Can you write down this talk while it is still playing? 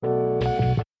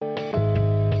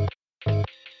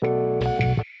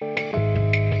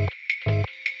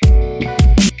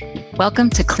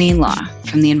Welcome to Clean Law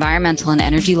from the Environmental and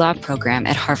Energy Law program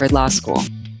at Harvard Law School.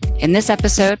 In this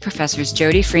episode, Professors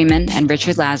Jody Freeman and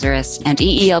Richard Lazarus and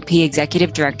EELP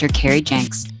Executive Director Carrie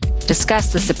Jenks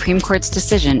discuss the Supreme Court's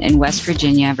decision in West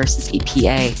Virginia versus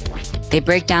EPA. They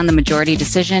break down the majority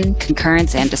decision,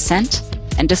 concurrence, and dissent,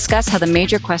 and discuss how the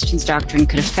major questions doctrine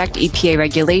could affect EPA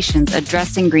regulations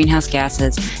addressing greenhouse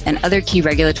gases and other key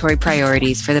regulatory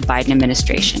priorities for the Biden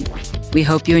administration. We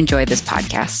hope you enjoy this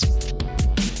podcast.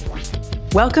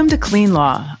 Welcome to Clean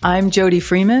Law. I'm Jody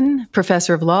Freeman,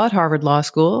 professor of law at Harvard Law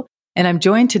School, and I'm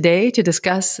joined today to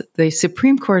discuss the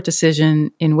Supreme Court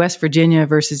decision in West Virginia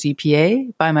versus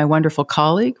EPA by my wonderful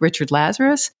colleague, Richard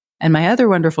Lazarus, and my other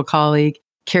wonderful colleague,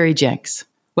 Carrie Jenks.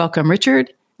 Welcome,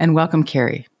 Richard, and welcome,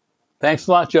 Carrie. Thanks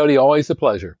a lot, Jody. Always a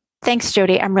pleasure. Thanks,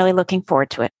 Jody. I'm really looking forward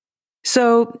to it.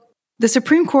 So, the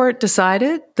Supreme Court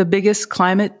decided the biggest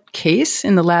climate case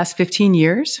in the last 15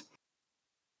 years.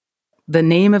 The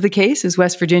name of the case is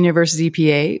West Virginia versus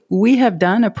EPA. We have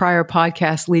done a prior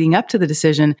podcast leading up to the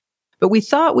decision, but we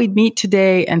thought we'd meet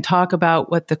today and talk about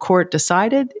what the court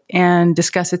decided and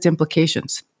discuss its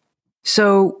implications.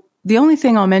 So the only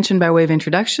thing I'll mention by way of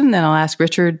introduction, then I'll ask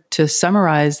Richard to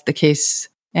summarize the case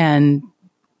and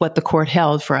what the court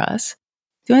held for us.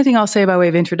 The only thing I'll say by way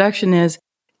of introduction is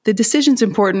the decision's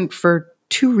important for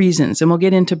two reasons, and we'll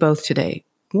get into both today.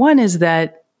 One is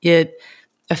that it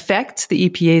affects the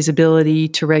EPA's ability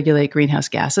to regulate greenhouse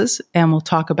gases, and we'll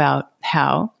talk about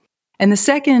how. And the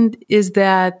second is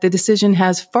that the decision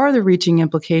has farther-reaching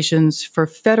implications for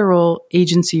federal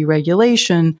agency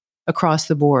regulation across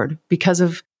the board because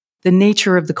of the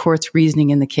nature of the court's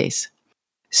reasoning in the case.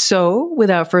 So,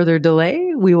 without further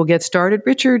delay, we will get started.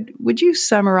 Richard, would you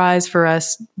summarize for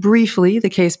us briefly the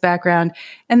case background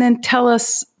and then tell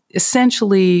us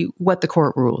essentially what the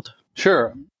court ruled?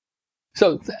 Sure.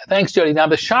 So thanks, Jody. Now,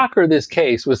 the shocker of this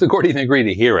case was the court didn't agree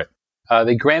to hear it.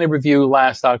 They granted review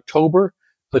last October.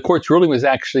 The court's ruling was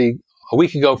actually a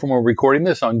week ago from when we're recording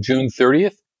this on June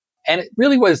 30th. And it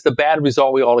really was the bad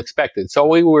result we all expected. So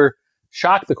we were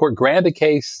shocked the court granted the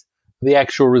case. The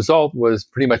actual result was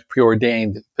pretty much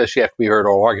preordained, especially after we heard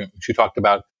oral argument, which you talked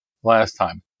about last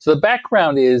time. So the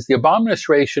background is the Obama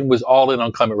administration was all in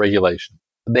on climate regulation.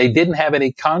 They didn't have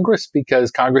any Congress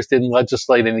because Congress didn't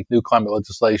legislate any new climate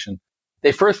legislation.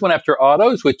 They first went after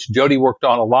autos, which Jody worked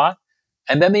on a lot,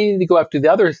 and then they needed to go after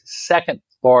the other second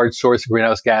large source of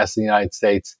greenhouse gas in the United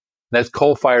States, and that's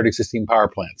coal-fired existing power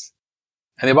plants.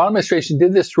 And the Obama administration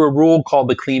did this through a rule called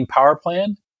the Clean Power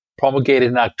Plan, promulgated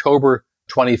in October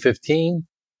 2015.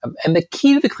 And the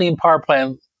key to the Clean Power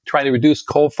Plan, trying to reduce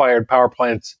coal-fired power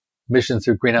plants' emissions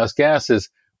of greenhouse gases,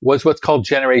 was what's called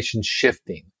generation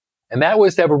shifting. And that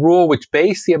was to have a rule which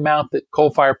based the amount that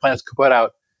coal-fired plants could put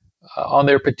out on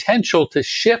their potential to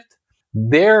shift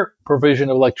their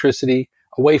provision of electricity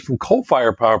away from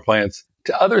coal-fired power plants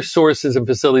to other sources and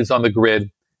facilities on the grid,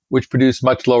 which produce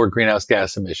much lower greenhouse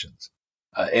gas emissions.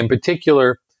 In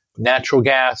particular, natural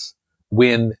gas,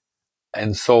 wind,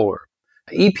 and solar.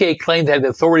 EPA claimed it had the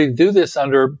authority to do this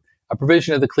under a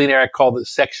provision of the Clean Air Act called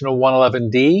Section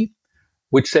 111D,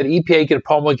 which said EPA could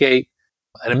promulgate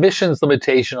an emissions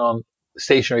limitation on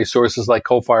stationary sources like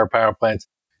coal-fired power plants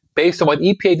based on what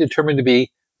EPA determined to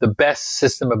be the best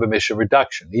system of emission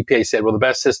reduction. EPA said, well, the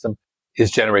best system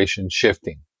is generation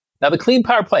shifting. Now, the Clean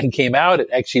Power Plan came out. It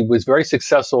actually was very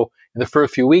successful in the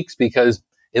first few weeks because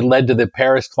it led to the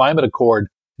Paris Climate Accord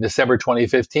in December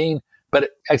 2015. But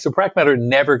as a practical matter, it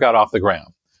never got off the ground.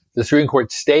 The Supreme Court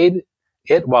stayed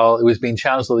it while it was being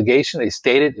challenged litigation. They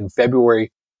stayed it in February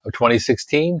of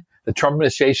 2016. The Trump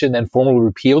administration then formally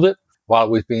repealed it while it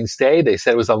was being stayed. They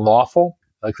said it was unlawful.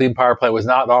 The Clean Power Plan was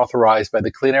not authorized by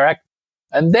the Clean Air Act.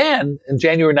 And then, on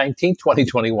January 19,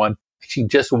 2021, actually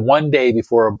just one day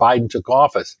before Biden took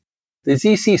office, the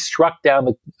D.C. struck down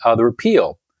the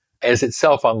repeal as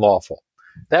itself unlawful.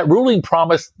 That ruling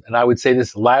promised, and I would say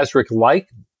this Lazarus-like,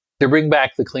 to bring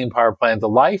back the Clean Power Plan to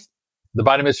life. The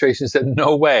Biden administration said,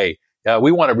 no way,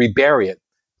 we want to rebury it.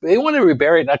 They wanted to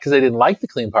rebury it not because they didn't like the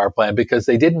Clean Power Plan, because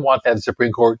they didn't want to have the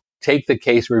Supreme Court take the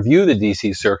case, review the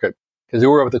D.C. Circuit, because they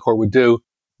were what the court would do.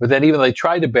 But then even though they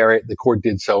tried to bury it, the court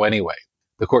did so anyway.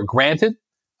 The court granted,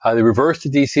 they reversed the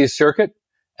D.C. Circuit,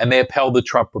 and they upheld the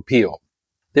Trump repeal.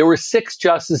 There were 6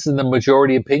 justices in the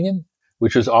majority opinion,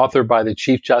 which was authored by the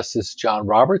Chief Justice John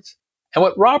Roberts. And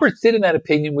what Roberts did in that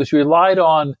opinion was relied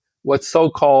on what's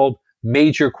so-called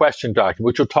major question doctrine,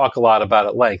 which we'll talk a lot about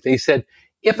at length. They said,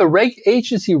 if a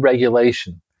agency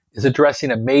regulation is addressing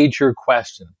a major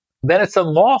question, then it's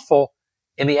unlawful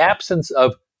in the absence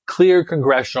of clear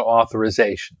congressional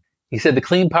authorization. He said the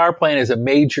Clean Power Plan is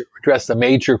addressed a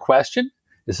major question.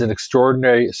 It's an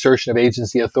extraordinary assertion of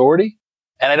agency authority.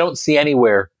 And I don't see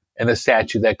anywhere in the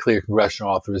statute that clear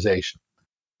congressional authorization.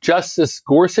 Justice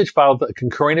Gorsuch filed a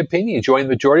concurring opinion. He joined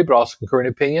the majority, but also concurring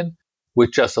opinion,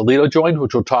 which Justice Alito joined,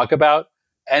 which we'll talk about.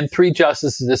 And 3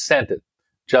 justices dissented.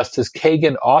 Justice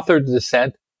Kagan authored the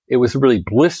dissent. It was a really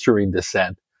blistering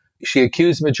dissent. She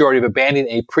accused the majority of abandoning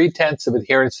a pretense of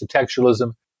adherence to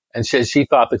textualism and said she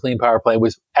thought the Clean Power Plan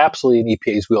was absolutely in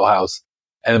EPA's wheelhouse,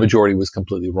 and the majority was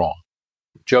completely wrong.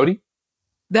 Jody?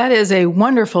 That is a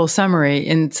wonderful summary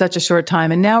in such a short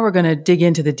time. And now we're going to dig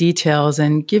into the details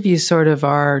and give you sort of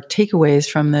our takeaways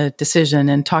from the decision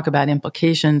and talk about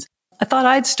implications. I thought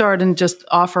I'd start and just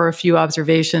offer a few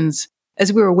observations.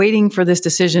 As we were waiting for this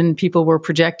decision, people were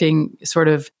projecting sort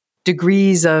of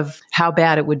degrees of how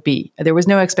bad it would be. There was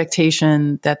no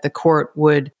expectation that the court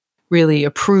would really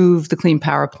approve the Clean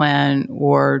Power Plan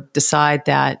or decide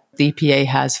that the EPA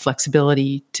has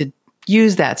flexibility to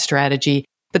use that strategy.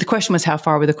 But the question was, how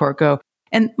far would the court go?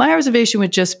 And my observation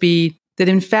would just be that,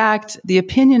 in fact, the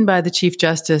opinion by the Chief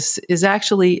Justice is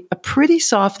actually a pretty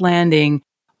soft landing,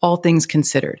 all things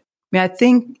considered. I mean, I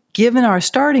think given our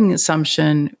starting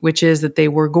assumption, which is that they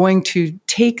were going to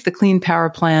take the Clean Power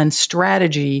Plan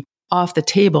strategy off the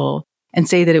table and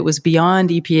say that it was beyond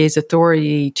EPA's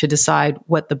authority to decide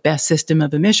what the best system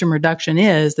of emission reduction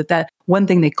is, that one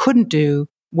thing they couldn't do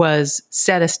was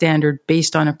set a standard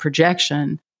based on a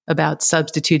projection about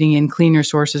substituting in cleaner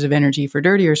sources of energy for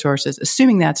dirtier sources.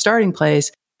 Assuming that starting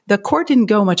place, the court didn't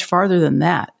go much farther than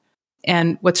that.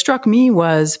 And what struck me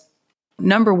was,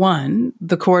 number one,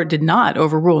 the court did not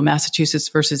overrule Massachusetts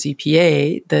versus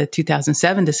EPA, the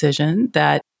 2007 decision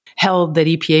that held that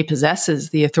EPA possesses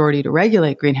the authority to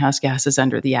regulate greenhouse gases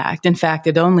under the Act. In fact,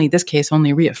 this case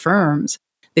only reaffirms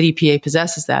that EPA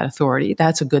possesses that authority.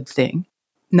 That's a good thing.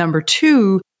 Number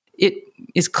two, it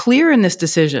is clear in this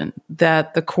decision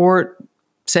that the court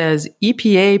says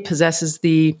EPA possesses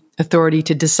the authority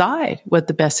to decide what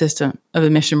the best system of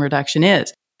emission reduction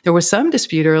is. There was some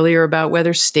dispute earlier about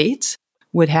whether states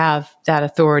would have that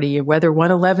authority or whether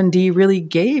 111D really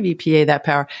gave EPA that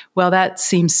power. Well, that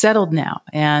seems settled now,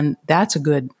 and that's a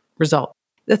good result.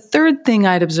 The third thing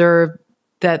I'd observe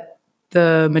that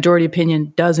the majority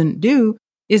opinion doesn't do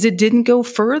is it didn't go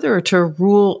further to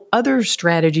rule other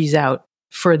strategies out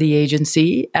for the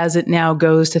agency as it now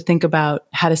goes to think about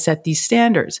how to set these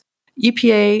standards.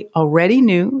 EPA already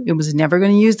knew it was never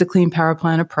going to use the Clean Power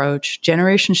Plan approach.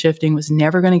 Generation shifting was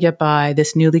never going to get by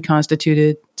this newly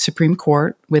constituted Supreme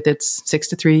Court with its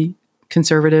 6-3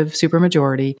 conservative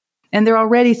supermajority. And they're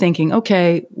already thinking,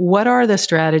 okay, what are the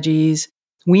strategies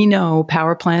we know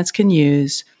power plants can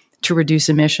use to reduce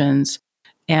emissions?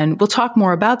 And we'll talk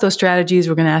more about those strategies.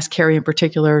 We're going to ask Carrie in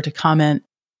particular to comment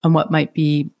on what might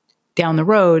be down the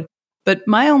road. But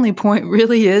my only point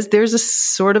really is there's a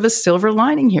sort of a silver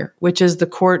lining here, which is the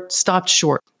court stopped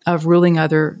short of ruling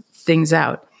other things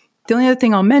out. The only other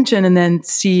thing I'll mention, and then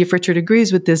see if Richard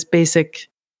agrees with this basic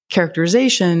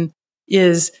characterization,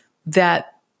 is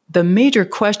that the major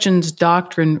questions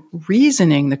doctrine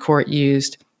reasoning the court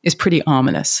used is pretty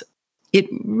ominous. It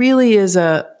really is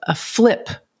a flip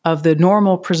of the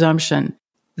normal presumption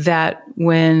that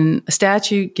when a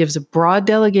statute gives a broad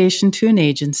delegation to an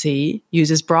agency,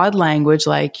 uses broad language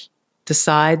like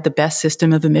decide the best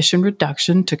system of emission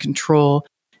reduction to control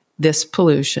this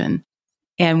pollution,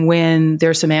 and when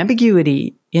there's some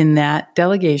ambiguity in that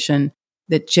delegation,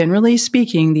 that generally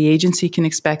speaking, the agency can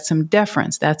expect some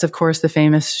deference. That's, of course, the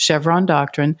famous Chevron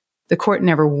doctrine. The court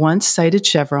never once cited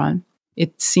Chevron.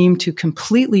 It seemed to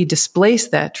completely displace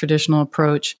that traditional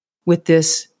approach with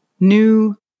this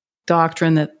new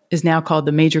doctrine that is now called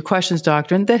the major questions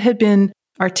doctrine that had been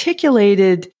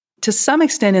articulated to some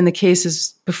extent in the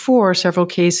cases before. Several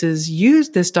cases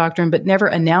used this doctrine, but never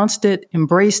announced it,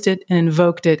 embraced it, and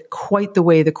invoked it quite the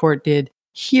way the court did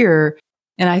here.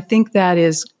 And I think that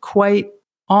is quite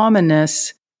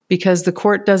ominous because the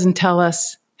court doesn't tell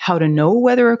us how to know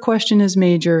whether a question is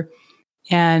major,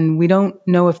 and we don't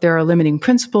know if there are limiting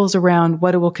principles around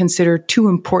what it will consider too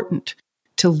important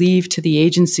to leave to the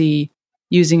agency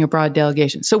using a broad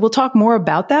delegation. So we'll talk more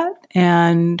about that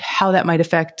and how that might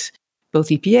affect both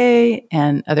EPA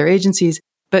and other agencies.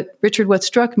 But Richard, what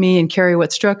struck me, and Carrie,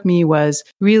 what struck me was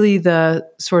really the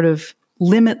sort of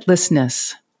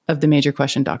limitlessness of the major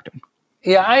question doctrine.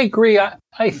 Yeah, I agree.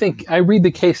 I think I read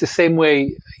the case the same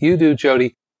way you do,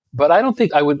 Jody, but I don't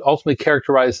think I would ultimately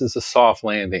characterize this as a soft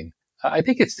landing. I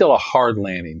think it's still a hard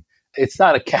landing. It's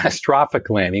not a catastrophic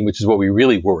landing, which is what we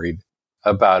really worried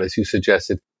about, as you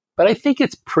suggested. But I think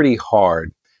it's pretty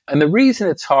hard. And the reason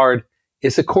it's hard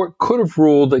is the court could have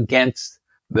ruled against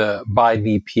the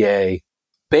Biden EPA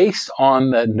based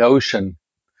on the notion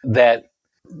that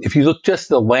if you look just at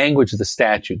the language of the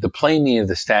statute, the plain meaning of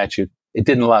the statute, it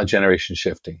didn't allow generation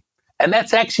shifting. And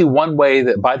that's actually one way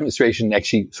that Biden administration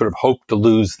actually sort of hoped to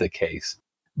lose the case.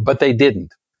 But they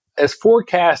didn't. As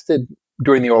forecasted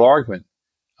during the oral argument,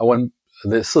 when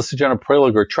the Solicitor General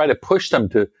Prelogar tried to push them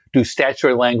to do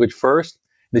statutory language first,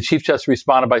 the Chief Justice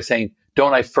responded by saying,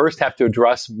 don't I first have to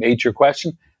address major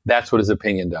question? That's what his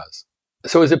opinion does.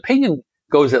 So his opinion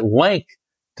goes at length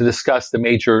to discuss the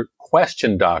major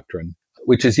question doctrine,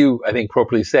 which, as you, I think,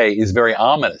 appropriately say, is very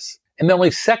ominous. And then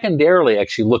only secondarily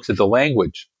actually looks at the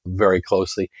language very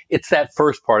closely. It's that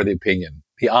first part of the opinion,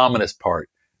 the ominous part,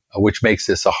 which makes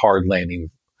this a hard landing,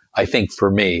 I think,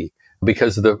 for me,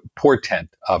 because of the portent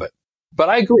of it. But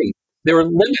I agree. There are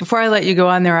limits. Before I let you go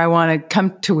on there, I want to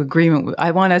come to agreement.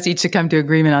 I want us each to come to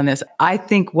agreement on this. I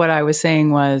think what I was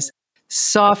saying was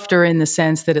softer in the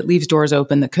sense that it leaves doors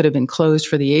open that could have been closed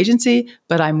for the agency.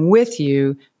 But I'm with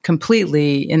you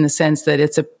completely in the sense that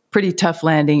it's a pretty tough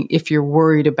landing if you're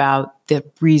worried about the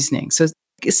reasoning. So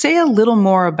say a little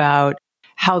more about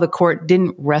how the court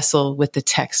didn't wrestle with the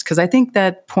text, because I think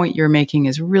that point you're making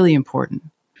is really important.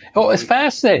 Oh, it's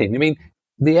fascinating. I mean,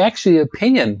 the actually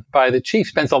opinion by the chief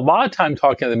spends a lot of time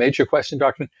talking about the major question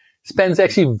doctrine, spends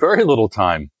actually very little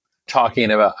time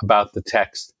talking about the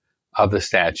text of the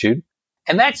statute.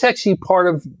 And that's actually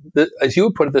part of the, as you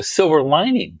would put it, the silver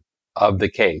lining of the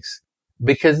case,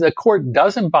 because the court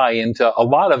doesn't buy into a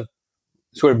lot of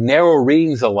sort of narrow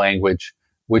readings of language,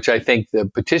 which I think the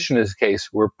petitioner's case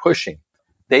were pushing.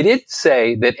 They did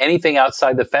say that anything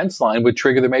outside the fence line would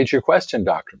trigger the major question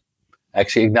doctrine.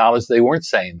 Actually acknowledged they weren't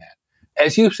saying that.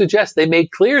 As you suggest, they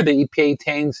made clear the EPA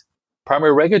attains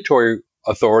primary regulatory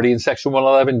authority in Section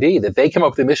 111D, that they come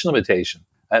up with the emission limitation.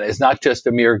 And it's not just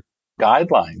a mere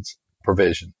guidelines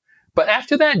provision. But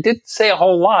after that, didn't say a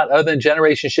whole lot other than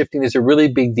generation shifting is a really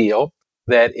big deal,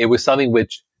 that it was something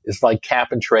which is like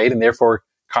cap and trade, and therefore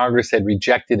Congress had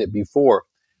rejected it before.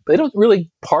 But they don't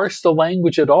really parse the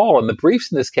language at all. And the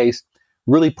briefs in this case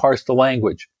really parse the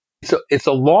language. So it's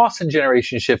a loss in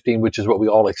generation shifting, which is what we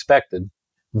all expected.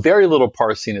 Very little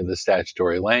parsing of the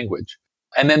statutory language.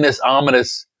 And then this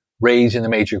ominous rage in the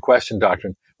major question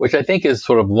doctrine, which I think is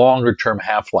sort of longer term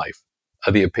half-life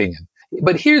of the opinion.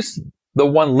 But here's the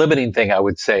one limiting thing I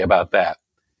would say about that.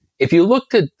 If you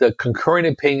looked at the concurring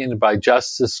opinion by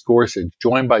Justice Gorsuch,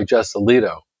 joined by Justice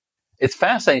Alito, it's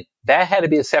fascinating. That had to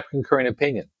be a separate concurring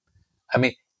opinion. I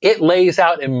mean, it lays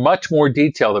out in much more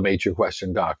detail the major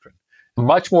question doctrine,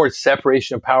 much more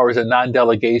separation of powers and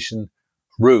non-delegation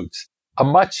routes. A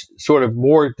much sort of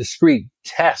more discrete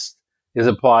test is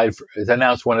applied, is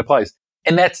announced when it applies.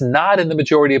 And that's not in the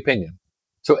majority opinion.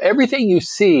 So everything you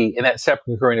see in that separate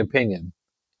concurring opinion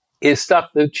is stuff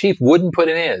the chief wouldn't put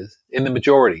in the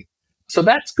majority. So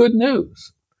that's good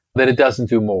news that it doesn't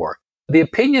do more. The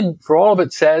opinion, for all of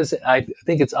it says, I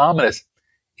think it's ominous,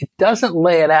 it doesn't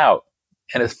lay it out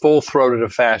in as full-throated a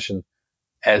fashion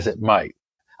as it might.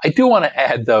 I do want to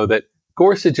add, though, that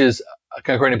Gorsuch's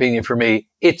concurring opinion, for me,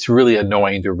 it's really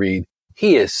annoying to read.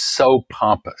 He is so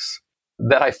pompous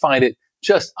that I find it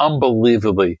just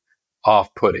unbelievably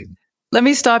off-putting. Let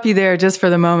me stop you there just for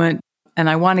the moment. And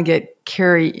I want to get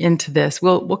Carrie into this.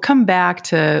 We'll come back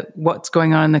to what's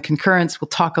going on in the concurrence. We'll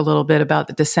talk a little bit about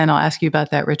the dissent. I'll ask you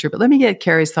about that, Richard. But let me get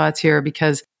Carrie's thoughts here,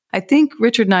 because I think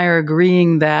Richard and I are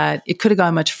agreeing that it could have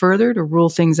gone much further to rule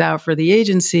things out for the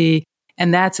agency.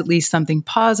 And that's at least something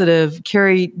positive.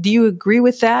 Carrie, do you agree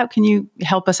with that? Can you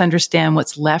help us understand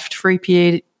what's left for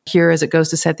EPA here as it goes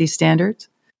to set these standards?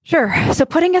 Sure. So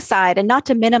putting aside, and not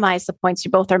to minimize the points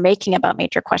you both are making about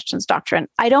major questions doctrine,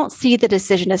 I don't see the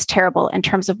decision as terrible in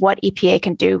terms of what EPA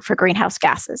can do for greenhouse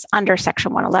gases under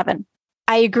Section 111.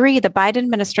 I agree the Biden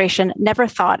administration never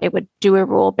thought it would do a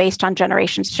rule based on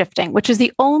generation shifting, which is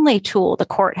the only tool the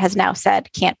court has now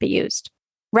said can't be used.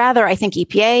 Rather, I think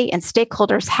EPA and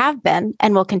stakeholders have been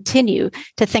and will continue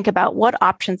to think about what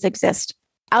options exist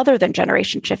other than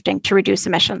generation shifting to reduce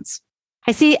emissions.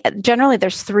 I see generally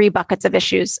there's 3 buckets of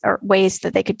issues or ways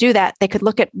that they could do that. They could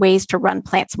look at ways to run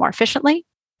plants more efficiently.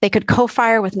 They could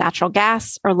co-fire with natural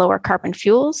gas or lower carbon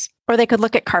fuels, or they could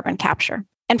look at carbon capture.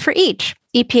 And for each,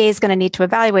 EPA is going to need to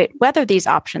evaluate whether these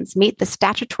options meet the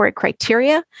statutory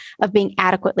criteria of being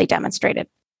adequately demonstrated.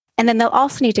 And then they'll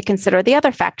also need to consider the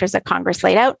other factors that Congress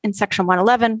laid out in Section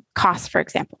 111, costs, for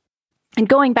example. And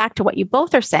going back to what you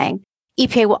both are saying,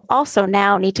 EPA will also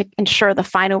now need to ensure the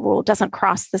final rule doesn't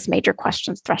cross this major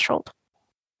questions threshold.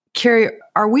 Carrie,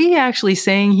 are we actually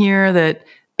saying here that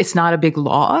it's not a big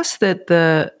loss that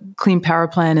the Clean Power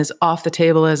Plan is off the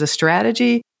table as a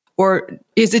strategy? Or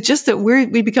is it just that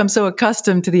we become so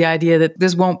accustomed to the idea that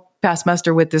this won't pass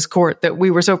muster with this court, that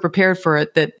we were so prepared for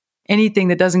it that anything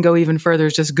that doesn't go even further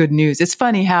is just good news. It's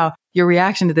funny how your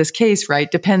reaction to this case, right,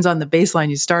 depends on the baseline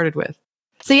you started with.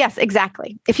 So yes,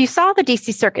 exactly. If you saw the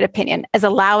DC Circuit opinion as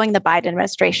allowing the Biden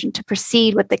administration to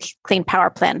proceed with the Clean Power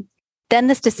Plan, then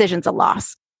this decision's a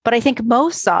loss. But I think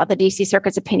most saw the DC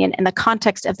Circuit's opinion in the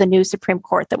context of the new Supreme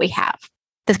Court that we have.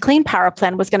 The Clean Power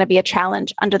Plan was going to be a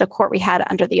challenge under the court we had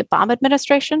under the Obama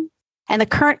administration, and the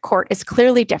current court is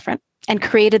clearly different and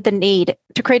created the need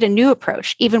to create a new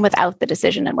approach, even without the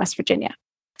decision in West Virginia.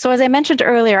 So as I mentioned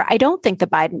earlier, I don't think the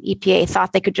Biden EPA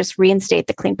thought they could just reinstate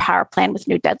the Clean Power Plan with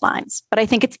new deadlines. But I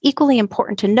think it's equally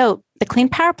important to note the Clean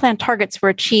Power Plan targets were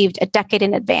achieved a decade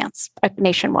in advance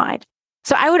nationwide.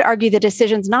 So I would argue the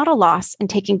decision's not a loss in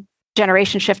taking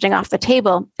generation shifting off the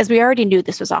table, as we already knew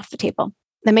this was off the table.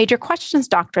 The major questions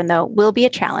doctrine, though, will be a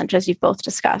challenge, as you've both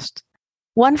discussed.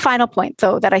 One final point,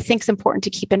 though, that I think is important to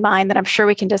keep in mind that I'm sure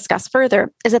we can discuss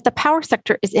further is that the power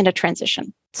sector is in a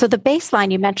transition. So the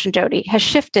baseline you mentioned, Jody, has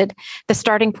shifted the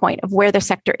starting point of where the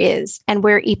sector is and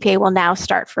where EPA will now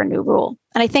start for a new rule.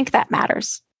 And I think that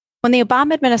matters. When the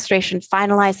Obama administration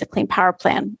finalized the Clean Power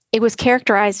Plan, it was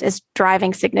characterized as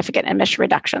driving significant emission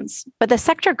reductions, but the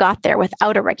sector got there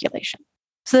without a regulation.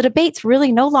 So the debate's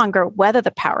really no longer whether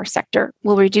the power sector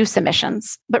will reduce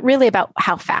emissions, but really about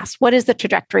how fast. What is the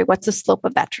trajectory? What's the slope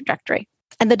of that trajectory?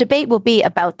 And the debate will be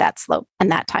about that slope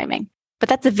and that timing. But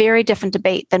that's a very different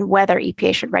debate than whether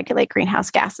EPA should regulate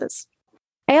greenhouse gases.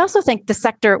 I also think the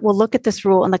sector will look at this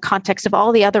rule in the context of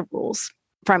all the other rules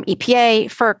from EPA,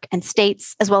 FERC, and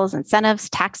states, as well as incentives,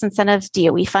 tax incentives,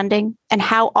 DOE funding, and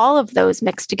how all of those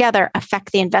mixed together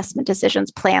affect the investment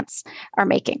decisions plants are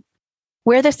making.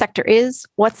 Where the sector is,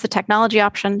 what's the technology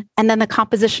option, and then the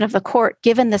composition of the court,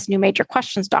 given this new major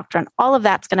questions doctrine, all of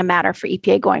that's going to matter for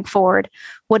EPA going forward,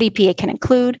 what EPA can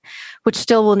include, which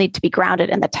still will need to be grounded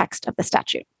in the text of the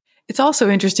statute. It's also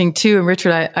interesting, too, and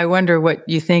Richard, I wonder what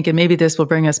you think, and maybe this will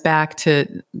bring us back to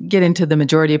get into the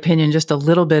majority opinion just a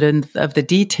little bit of the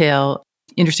detail.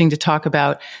 Interesting to talk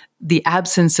about the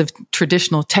absence of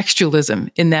traditional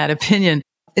textualism in that opinion.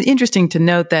 Interesting to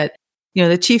note that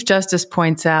the Chief Justice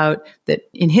points out that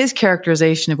in his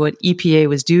characterization of what EPA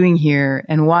was doing here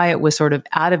and why it was sort of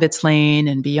out of its lane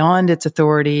and beyond its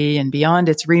authority and beyond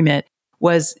its remit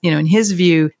was, in his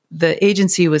view, the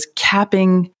agency was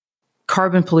capping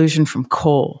carbon pollution from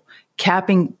coal,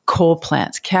 capping coal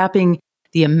plants, capping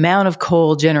the amount of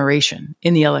coal generation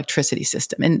in the electricity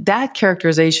system. And that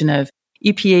characterization of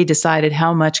EPA decided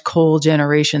how much coal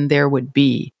generation there would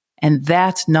be. And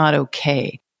that's not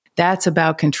okay. That's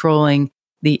about controlling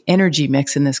the energy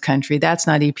mix in this country. That's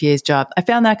not EPA's job. I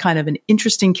found that kind of an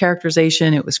interesting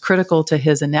characterization. It was critical to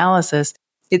his analysis.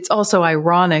 It's also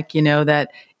ironic,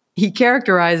 that he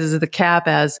characterizes the cap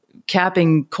as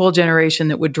capping coal generation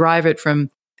that would drive it from,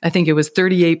 I think it was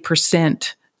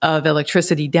 38% of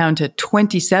electricity down to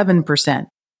 27%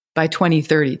 by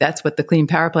 2030. That's what the Clean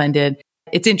Power Plan did.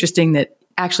 It's interesting that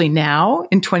actually now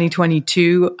in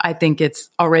 2022, I think it's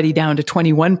already down to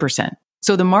 21%.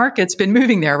 So the market's been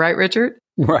moving there, right, Richard?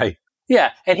 Right.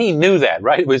 Yeah. And he knew that,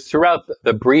 right? It was throughout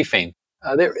the briefing.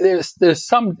 There's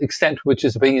some extent which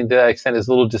his opinion to that extent is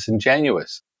a little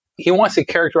disingenuous. He wants to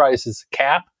characterize as a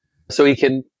cap so he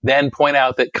can then point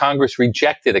out that Congress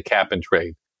rejected a cap and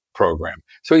trade program.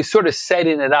 So he's sort of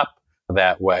setting it up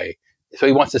that way. So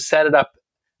he wants to set it up.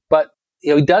 But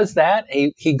he does that.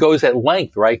 He goes at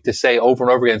length, right, to say over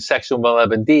and over again, Section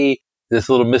 111D, this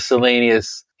little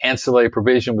miscellaneous ancillary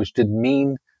provision, which didn't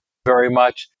mean very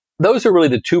much. Those are really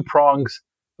the two prongs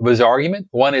of his argument.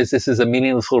 One is this is a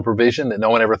meaningless little provision that no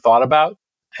one ever thought about.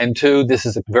 And two, this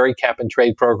is a very cap and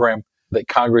trade program that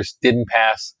Congress didn't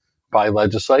pass by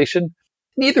legislation,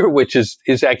 neither of which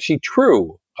is actually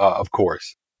true, of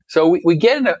course. So we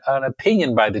get an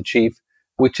opinion by the chief,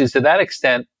 which is to that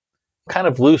extent kind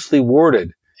of loosely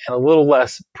worded and a little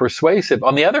less persuasive.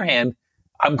 On the other hand,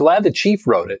 I'm glad the chief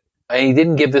wrote it, and he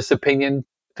didn't give this opinion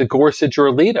to Gorsuch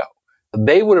or Alito.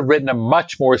 They would have written a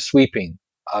much more sweeping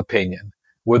opinion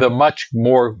with a much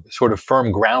more sort of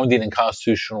firm grounding in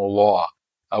constitutional law,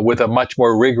 with a much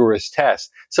more rigorous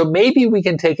test. So maybe we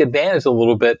can take advantage a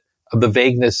little bit of the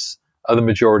vagueness of the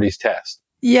majority's test.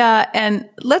 Yeah, and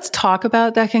let's talk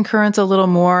about that concurrence a little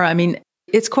more. I mean,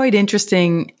 it's quite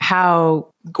interesting how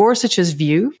Gorsuch's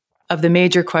view of the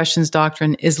major questions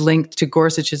doctrine is linked to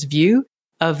Gorsuch's view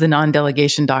of the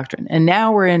non-delegation doctrine. And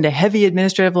now we're into heavy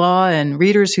administrative law, and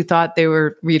readers who thought they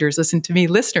were readers, listen to me,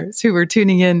 listeners who were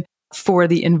tuning in for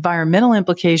the environmental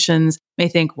implications may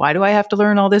think, why do I have to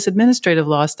learn all this administrative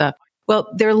law stuff?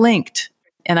 Well, they're linked.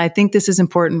 And I think this is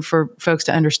important for folks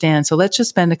to understand. So let's just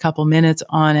spend a couple minutes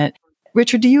on it.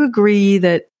 Richard, do you agree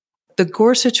that The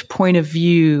Gorsuch point of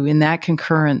view in that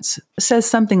concurrence says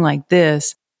something like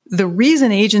this. The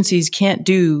reason agencies can't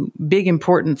do big,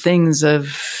 important things of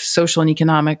social and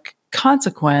economic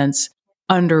consequence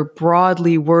under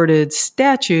broadly worded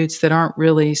statutes that aren't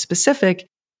really specific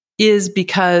is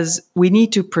because we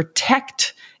need to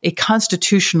protect a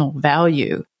constitutional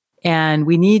value, and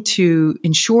we need to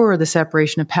ensure the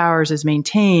separation of powers is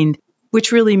maintained,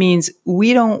 which really means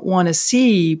we don't want to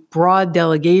see broad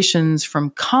delegations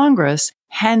from Congress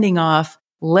handing off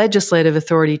legislative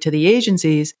authority to the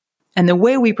agencies. And the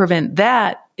way we prevent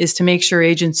that is to make sure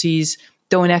agencies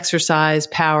don't exercise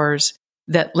powers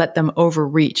that let them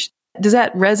overreach. Does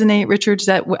that resonate, Richard? Is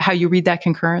that how you read that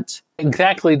concurrence?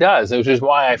 Exactly does, which is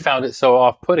why I found it so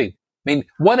off-putting. I mean,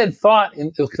 one had thought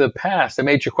in the past, the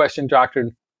major question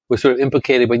doctrine was sort of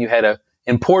implicated when you had an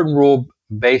important rule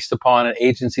based upon an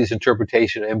agency's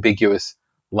interpretation of ambiguous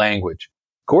language.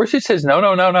 Gorsuch says,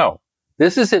 no.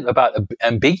 This isn't about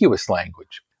ambiguous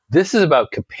language. This is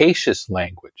about capacious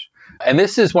language. And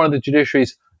this is one of the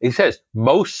judiciary's, he says,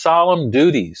 most solemn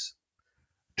duties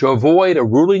to avoid a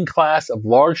ruling class of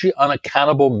largely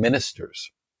unaccountable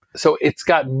ministers. So it's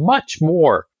got much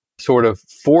more sort of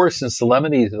force and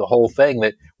solemnity to the whole thing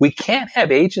that we can't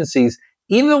have agencies,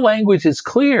 even the language is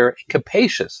clear and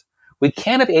capacious. We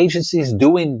can't have agencies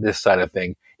doing this side of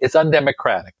thing. It's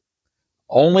undemocratic.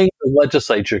 Only the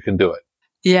legislature can do it.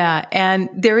 Yeah, and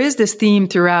there is this theme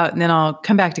throughout, and then I'll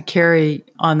come back to Carrie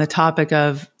on the topic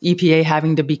of EPA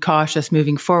having to be cautious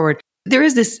moving forward. There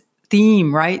is this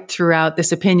theme, right, throughout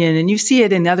this opinion, and you see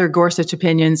it in other Gorsuch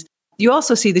opinions. You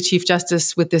also see the Chief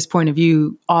Justice with this point of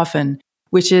view often,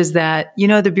 which is that,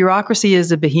 the bureaucracy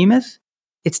is a behemoth.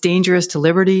 It's dangerous to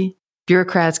liberty.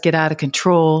 Bureaucrats get out of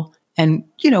control, and,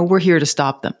 we're here to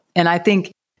stop them. And I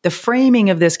think the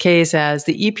framing of this case as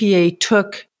the EPA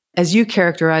took, as you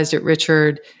characterized it,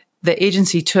 Richard, the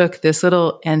agency took this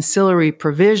little ancillary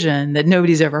provision that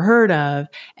nobody's ever heard of,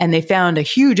 and they found a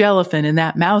huge elephant in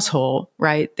that mouse hole,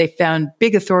 right? They found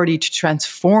big authority to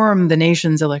transform the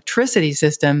nation's electricity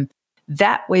system.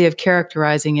 That way of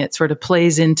characterizing it sort of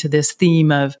plays into this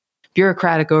theme of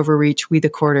bureaucratic overreach. We, the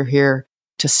court, are here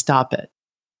to stop it.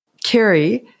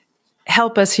 Carrie,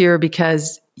 help us here,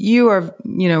 because you are,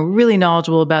 really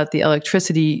knowledgeable about the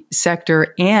electricity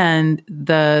sector and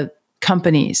the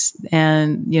companies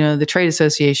and, the trade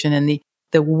association and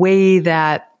the way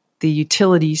that the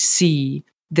utilities see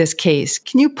this case.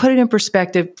 Can you put it in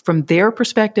perspective from their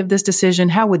perspective, this decision?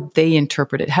 How would they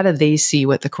interpret it? How do they see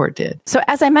what the court did? So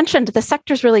as I mentioned, the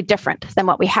sector is really different than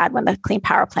what we had when the Clean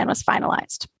Power Plan was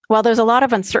finalized. While there's a lot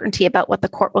of uncertainty about what the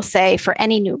court will say for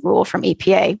any new rule from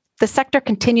EPA, the sector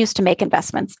continues to make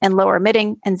investments in lower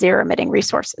emitting and zero emitting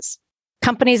resources.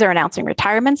 Companies are announcing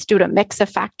retirements due to a mix of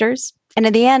factors. And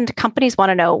in the end, companies want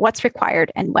to know what's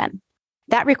required and when.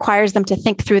 That requires them to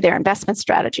think through their investment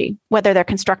strategy, whether they're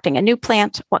constructing a new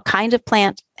plant, what kind of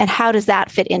plant, and how does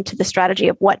that fit into the strategy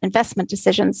of what investment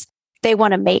decisions they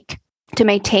want to make to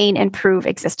maintain and improve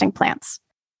existing plants.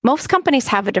 Most companies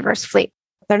have a diverse fleet.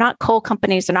 They're not coal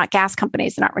companies, they're not gas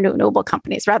companies, they're not renewable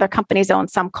companies. Rather, companies own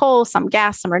some coal, some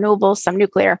gas, some renewables, some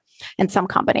nuclear, and some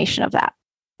combination of that.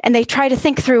 And they try to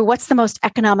think through what's the most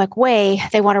economic way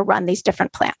they want to run these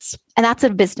different plants. And that's a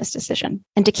business decision.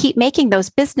 And to keep making those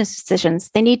business decisions,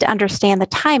 they need to understand the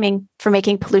timing for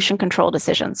making pollution control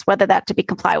decisions, whether that to be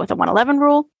comply with a 111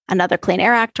 rule, another Clean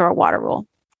Air Act, or a water rule.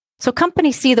 So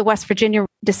companies see the West Virginia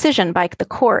decision by the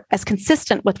court as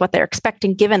consistent with what they're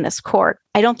expecting given this court.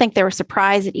 I don't think they were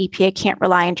surprised that EPA can't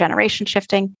rely on generation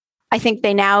shifting. I think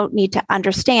they now need to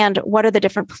understand what are the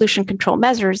different pollution control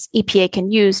measures EPA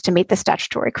can use to meet the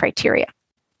statutory criteria.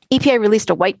 EPA released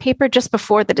a white paper just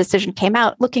before the decision came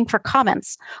out looking for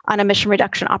comments on emission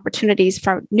reduction opportunities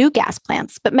for new gas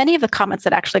plants, but many of the comments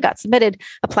that actually got submitted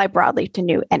apply broadly to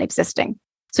new and existing.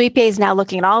 So EPA is now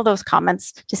looking at all those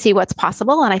comments to see what's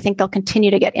possible, and I think they'll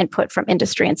continue to get input from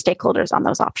industry and stakeholders on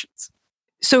those options.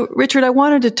 So, Richard, I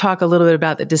wanted to talk a little bit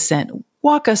about the dissent.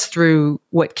 Walk us through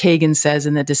what Kagan says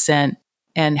in the dissent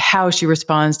and how she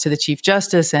responds to the Chief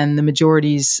Justice and the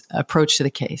majority's approach to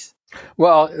the case.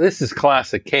 Well, this is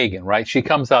classic Kagan, right? She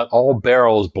comes out all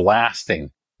barrels blasting,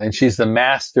 and she's the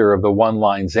master of the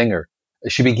one-line zinger.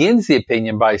 She begins the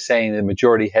opinion by saying the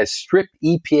majority has stripped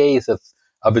EPA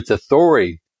of its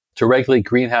authority to regulate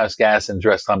greenhouse gas and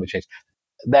address climate change.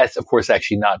 That's, of course,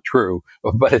 actually not true,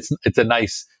 but it's a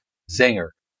nice zinger.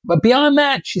 But beyond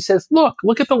that, she says,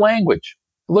 look at the language.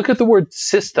 Look at the word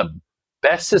system,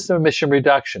 best system emission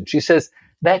reduction. She says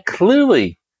that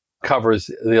clearly covers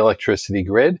the electricity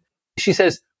grid. She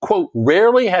says, quote,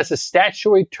 rarely has a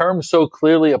statutory term so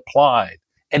clearly applied.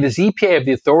 And does EPA have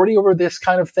the authority over this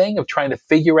kind of thing of trying to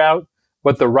figure out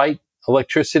what the right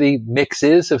electricity mix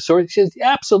is of sorts? She says,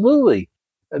 absolutely.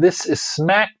 This is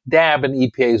smack dab in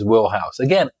EPA's wheelhouse.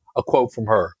 Again, a quote from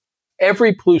her.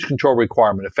 Every pollution control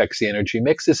requirement affects the energy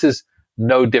mix. This is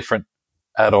no different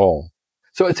at all.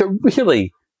 So it's a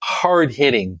really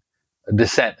hard-hitting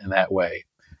dissent in that way.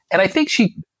 And I think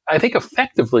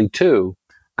effectively, too,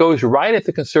 goes right at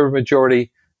the conservative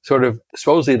majority, sort of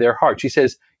supposedly their heart. She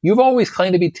says, you've always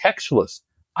claimed to be textualist.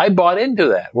 I bought into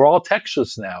that. We're all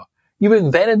textualists now. You've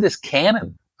invented this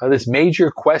canon, this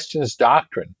major questions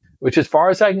doctrine, which, as far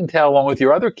as I can tell, along with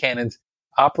your other canons,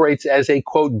 operates as a,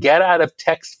 quote, get out of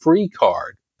text free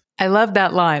card. I love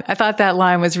that line. I thought that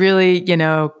line was really,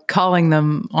 calling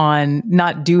them on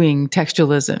not doing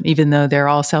textualism, even though they're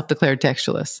all self-declared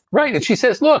textualists. Right. And she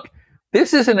says, look,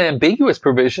 this is an ambiguous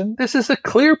provision. This is a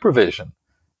clear provision.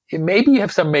 Maybe you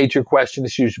have some major question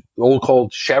issues, old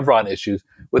called Chevron issues,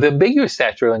 with ambiguous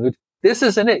statutory language. This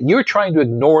isn't it. You're trying to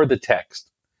ignore the text.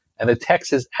 And the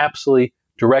text is absolutely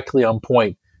directly on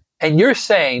point. And you're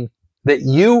saying that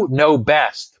you know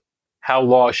best how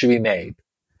laws should be made.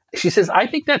 She says, I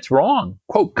think that's wrong.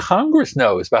 Quote, Congress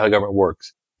knows about how government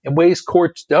works in ways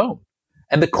courts don't.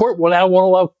 And the court will now want to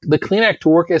allow the Clean Act to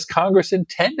work as Congress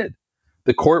intended.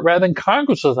 The court, rather than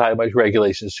Congress, will decide much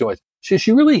regulations too much. So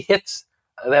she really hits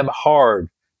them hard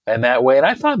in that way. And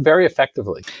I thought very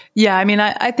effectively. Yeah, I mean,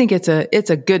 I think it's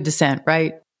a good dissent,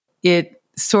 right? It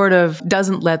sort of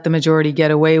doesn't let the majority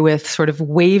get away with sort of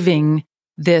waiving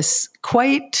this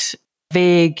quite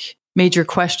vague major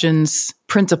questions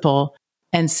principle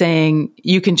and saying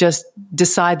you can just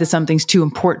decide that something's too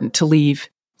important to leave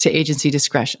to agency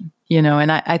discretion,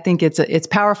 and I think it's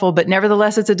powerful, but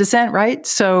nevertheless, it's a dissent, right?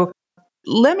 So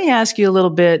let me ask you a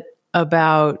little bit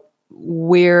about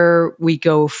where we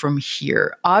go from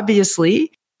here.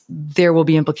 Obviously, there will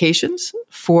be implications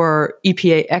for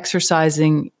EPA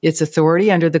exercising its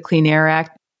authority under the Clean Air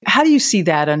Act. How do you see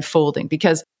that unfolding?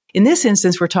 Because in this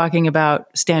instance, we're talking about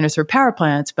standards for power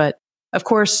plants, but of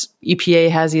course, EPA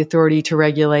has the authority to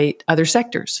regulate other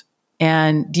sectors.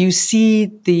 And do you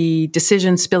see the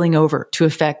decision spilling over to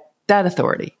affect that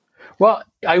authority? Well,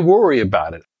 I worry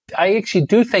about it. I actually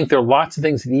do think there are lots of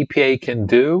things that EPA can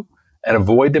do and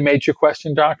avoid the major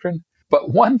question doctrine.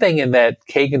 But one thing in that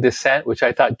Kagan dissent, which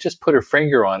I thought just put her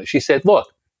finger on it, she said, look,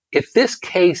 if this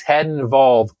case hadn't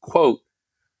involved, quote,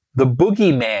 the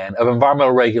boogeyman of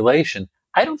environmental regulation,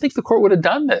 I don't think the court would have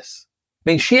done this. I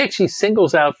mean, she actually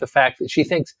singles out the fact that she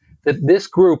thinks that this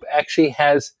group actually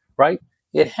has, right,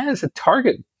 it has a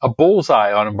target, a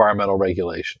bullseye on environmental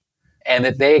regulation, and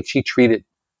that they actually treat it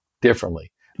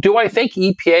differently. Do I think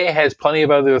EPA has plenty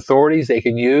of other authorities they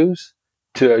can use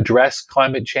to address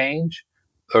climate change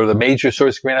or the major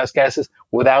source of greenhouse gases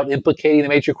without implicating the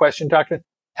major question doctrine?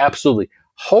 Absolutely.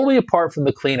 Wholly apart from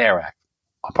the Clean Air Act.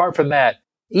 Apart from that,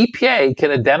 EPA can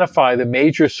identify the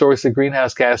major source of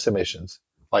greenhouse gas emissions,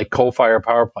 like coal-fired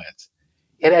power plants.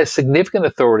 It has significant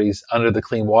authorities under the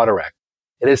Clean Water Act.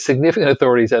 It has significant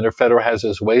authorities under federal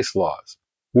hazardous waste laws,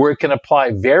 where it can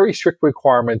apply very strict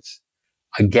requirements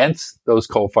against those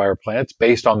coal-fired plants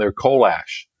based on their coal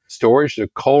ash storage, their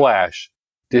coal ash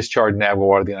discharged in navigable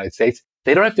water of the United States.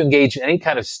 They don't have to engage in any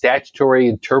kind of statutory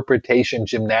interpretation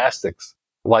gymnastics,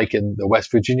 like in the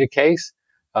West Virginia case.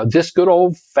 Just good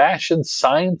old-fashioned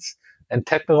science and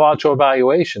technological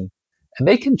evaluation. And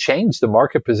they can change the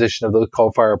market position of those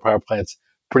coal-fired power plants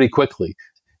pretty quickly.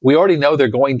 We already know they're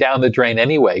going down the drain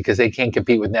anyway because they can't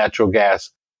compete with natural gas,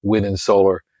 wind, and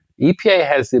solar. EPA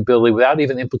has the ability, without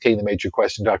even implicating the major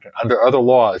question doctrine, under other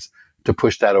laws, to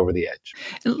push that over the edge.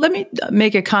 Let me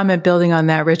make a comment building on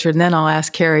that, Richard, and then I'll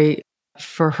ask Carrie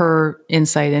for her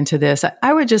insight into this.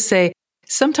 I would just say,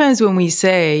 sometimes when we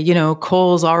say,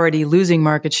 coal's already losing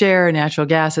market share, natural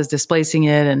gas is displacing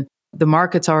it, and the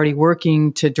market's already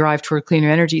working to drive toward cleaner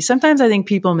energy, sometimes I think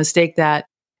people mistake that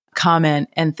comment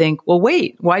and think, well,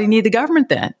 wait, why do you need the government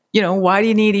then? Why do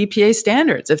you need EPA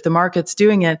standards if the market's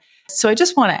doing it? So I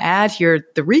just want to add here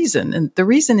the reason. And the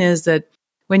reason is that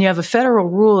when you have a federal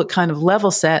rule, it kind of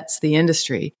level sets the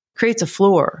industry, creates a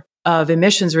floor of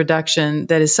emissions reduction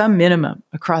that is some minimum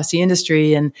across the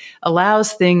industry and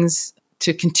allows things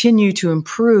to continue to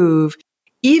improve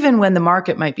even when the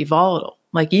market might be volatile.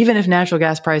 Like even if natural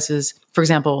gas prices, for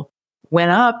example,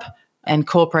 went up and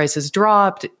coal prices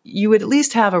dropped, you would at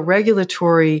least have a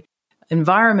regulatory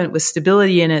environment with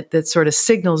stability in it that sort of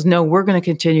signals, no, we're going to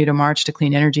continue to march to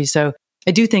clean energy. So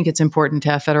I do think it's important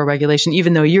to have federal regulation,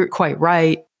 even though you're quite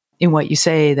right in what you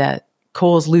say that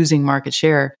coal's losing market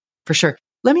share for sure.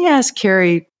 Let me ask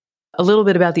Carrie a little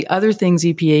bit about the other things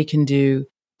EPA can do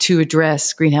to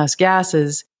address greenhouse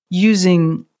gases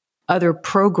using other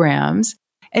programs.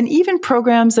 and even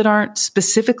programs that aren't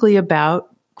specifically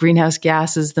about greenhouse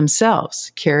gases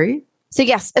themselves. Carrie? So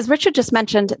yes, as Richard just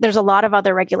mentioned, there's a lot of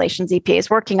other regulations EPA is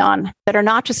working on that are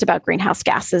not just about greenhouse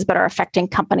gases, but are affecting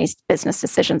companies' business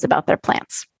decisions about their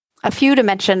plants. A few to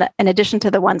mention, in addition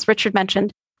to the ones Richard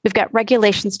mentioned, we've got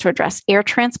regulations to address air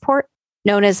transport,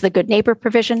 known as the Good Neighbor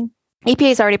provision. EPA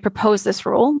has already proposed this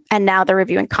rule, and now they're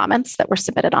reviewing comments that were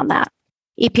submitted on that.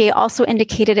 EPA also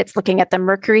indicated it's looking at the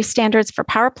mercury standards for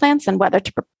power plants and whether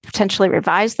to potentially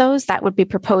revise those. That would be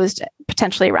proposed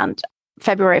potentially around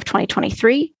February of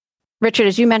 2023. Richard,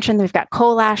 as you mentioned, we've got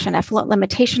coal ash and effluent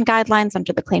limitation guidelines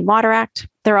under the Clean Water Act.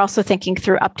 They're also thinking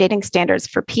through updating standards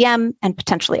for PM and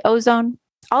potentially ozone.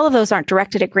 All of those aren't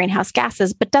directed at greenhouse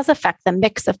gases, but does affect the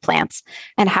mix of plants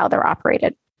and how they're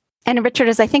operated. And Richard,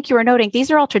 as I think you were noting, these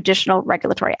are all traditional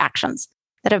regulatory actions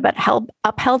that have been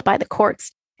upheld by the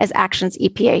courts as actions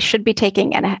EPA should be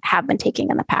taking and have been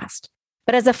taking in the past.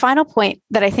 But as a final point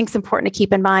that I think is important to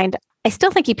keep in mind, I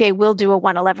still think EPA will do a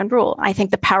 111 rule. I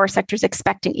think the power sector is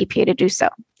expecting EPA to do so.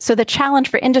 So the challenge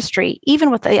for industry,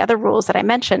 even with the other rules that I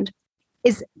mentioned,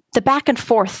 is the back and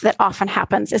forth that often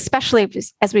happens, especially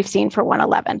as we've seen for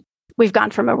 111. We've gone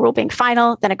from a rule being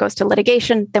final, then it goes to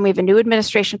litigation, then we have a new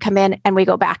administration come in and we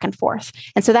go back and forth.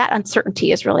 And so that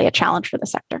uncertainty is really a challenge for the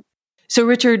sector. So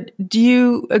Richard, do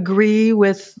you agree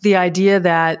with the idea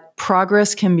that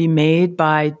progress can be made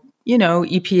by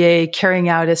EPA carrying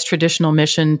out its traditional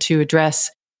mission to address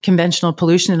conventional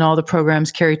pollution in all the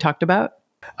programs Carrie talked about?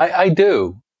 I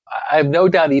do. I have no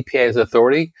doubt EPA has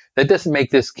authority. That doesn't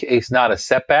make this case not a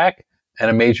setback and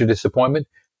a major disappointment,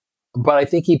 but I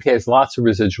think EPA has lots of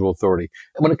residual authority.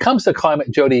 When it comes to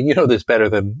climate, Jody, and you know this better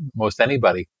than most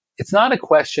anybody, it's not a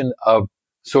question of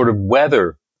sort of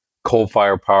whether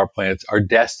coal-fired power plants are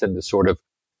destined to sort of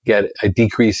get a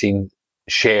decreasing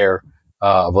share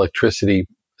of electricity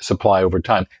supply over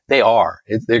time. They are.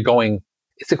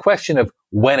 It's a question of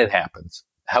when it happens,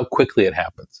 how quickly it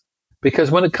happens.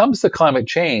 Because when it comes to climate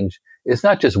change, it's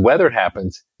not just whether it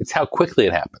happens, it's how quickly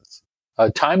it happens.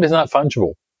 Time is not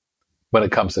fungible when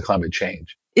it comes to climate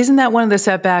change. Isn't that one of the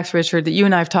setbacks, Richard, that you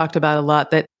and I have talked about a lot,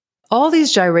 that all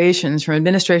these gyrations from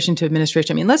administration to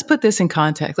administration, I mean, let's put this in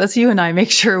context. Let's you and I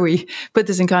make sure we put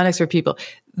this in context for people.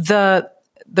 The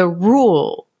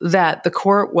rule that the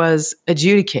court was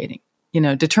adjudicating,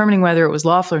 determining whether it was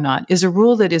lawful or not, is a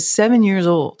rule that is 7 years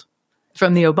old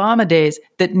from the Obama days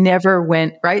that never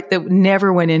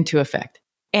went into effect.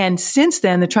 And since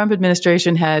then, the Trump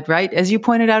administration had, as you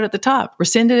pointed out at the top,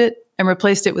 rescinded it and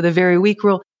replaced it with a very weak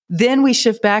rule. Then we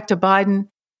shift back to Biden,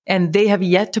 and they have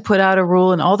yet to put out a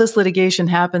rule, and all this litigation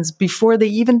happens before they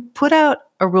even put out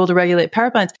a rule to regulate power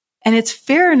plants. And it's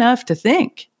fair enough to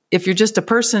think, if you're just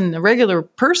a regular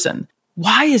person,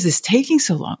 why is this taking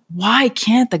so long? Why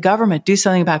can't the government do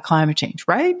something about climate change,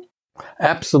 right?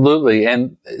 Absolutely.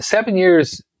 And 7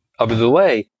 years of a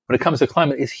delay when it comes to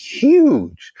climate is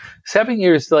huge. 7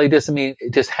 years delay doesn't mean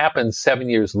it just happens 7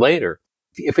 years later.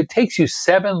 If it takes you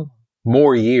 7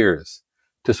 more years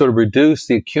to sort of reduce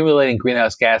the accumulating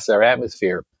greenhouse gas in our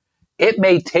atmosphere, it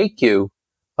may take you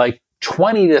like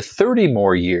 20 to 30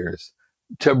 more years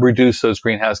to reduce those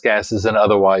greenhouse gases than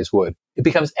otherwise would. It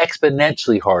becomes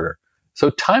exponentially harder. So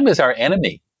time is our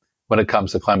enemy when it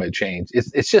comes to climate change.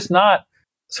 It's just not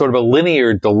sort of a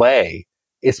linear delay.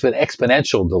 It's an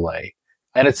exponential delay.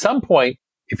 And at some point,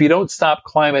 if you don't stop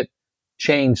climate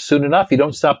change soon enough, you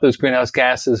don't stop those greenhouse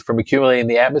gases from accumulating in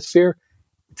the atmosphere,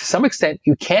 to some extent,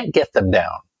 you can't get them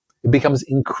down. It becomes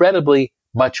incredibly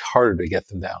much harder to get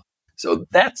them down. So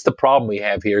that's the problem we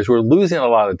have here, is we're losing a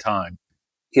lot of time.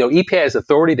 EPA has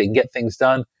authority, they can get things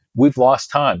done. We've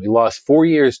lost time. We lost 4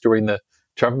 years during the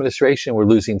Trump administration. We're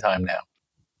losing time now.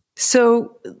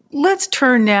 So let's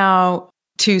turn now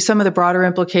to some of the broader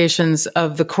implications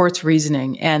of the court's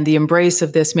reasoning and the embrace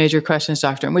of this major questions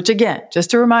doctrine, which again,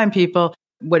 just to remind people,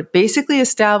 what it basically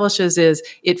establishes is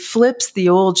it flips the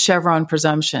old Chevron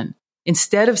presumption.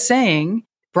 Instead of saying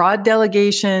broad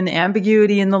delegation,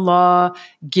 ambiguity in the law,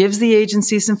 gives the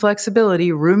agency some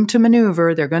flexibility, room to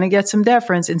maneuver, they're going to get some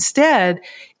deference. Instead,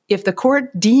 if the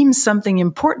court deems something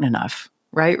important enough,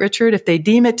 right, Richard, if they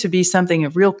deem it to be something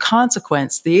of real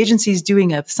consequence, the agency's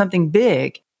doing something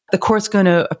big, the court's going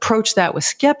to approach that with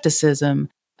skepticism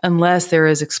unless there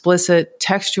is explicit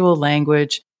textual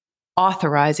language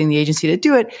authorizing the agency to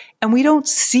do it. And we don't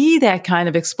see that kind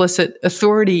of explicit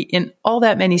authority in all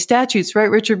that many statutes, right,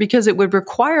 Richard? Because it would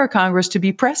require Congress to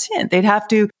be prescient. They'd have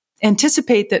to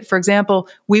anticipate that, for example,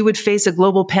 we would face a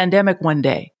global pandemic one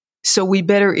day. So we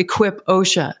better equip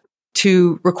OSHA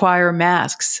to require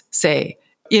masks, say,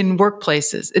 in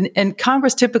workplaces. And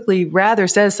Congress typically rather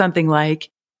says something like,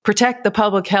 protect the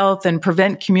public health and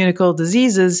prevent communicable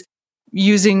diseases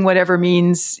using whatever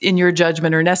means in your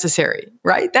judgment are necessary,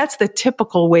 right? That's the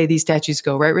typical way these statutes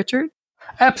go, right, Richard?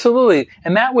 Absolutely.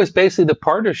 And that was basically the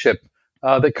partnership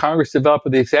that Congress developed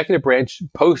with the executive branch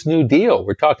post-New Deal.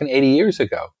 We're talking 80 years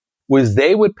ago, was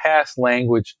they would pass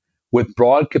language with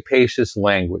broad, capacious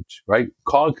language, right?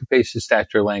 Called capacious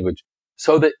statutory language,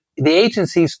 so that the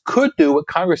agencies could do what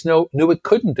Congress knew it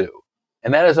couldn't do.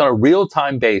 And that is on a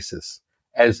real-time basis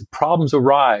as problems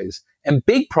arise and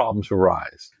big problems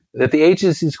arise, that the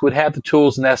agencies would have the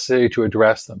tools necessary to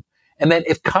address them. And then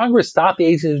if Congress thought the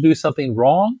agency to do something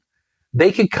wrong,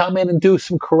 they could come in and do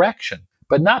some correction,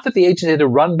 but not that the agency had to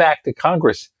run back to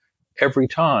Congress every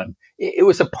time. It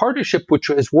was a partnership which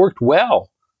has worked well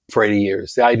for 80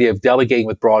 years, the idea of delegating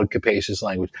with broad, capacious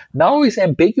language. Not always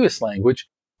ambiguous language,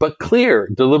 but clear,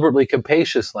 deliberately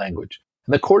capacious language.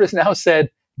 And the court has now said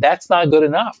that's not good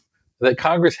enough, that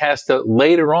Congress has to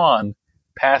later on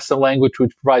pass the language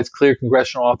which provides clear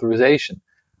congressional authorization.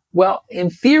 Well, in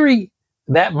theory,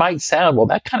 that might sound, well,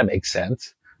 that kind of makes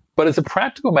sense. But as a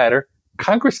practical matter,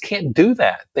 Congress can't do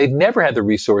that. They've never had the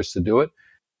resource to do it.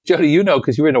 Jody, you know,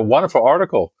 because you wrote a wonderful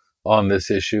article on this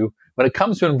issue. When it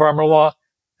comes to environmental law,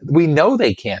 we know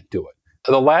they can't do it.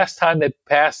 The last time they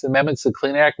passed amendments to the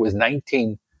Clean Air Act was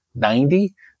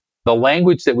 1990. The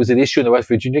language that was at issue in the West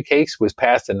Virginia case was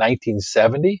passed in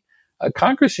 1970.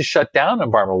 Congress has shut down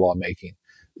environmental lawmaking.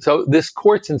 So this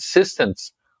court's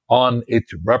insistence on it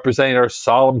representing our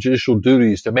solemn judicial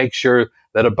duties to make sure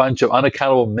that a bunch of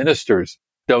unaccountable ministers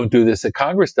don't do this that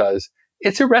Congress does,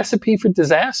 it's a recipe for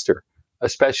disaster,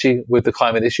 especially with the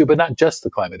climate issue, but not just the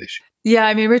climate issue. Yeah,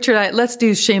 I mean, Richard, let's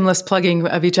do shameless plugging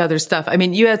of each other's stuff. I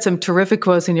mean, you had some terrific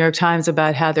quotes in the New York Times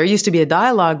about how there used to be a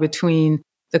dialogue between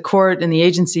the court and the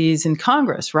agencies in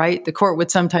Congress, right? The court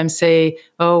would sometimes say,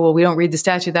 oh, well, we don't read the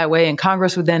statute that way. And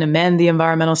Congress would then amend the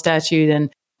environmental statute and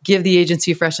give the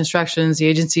agency fresh instructions. The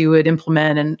agency would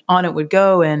implement and on it would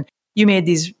go. And you made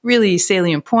these really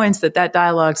salient points that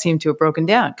dialogue seemed to have broken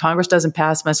down. Congress doesn't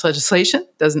pass much legislation,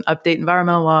 doesn't update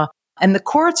environmental law. And the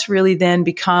courts really then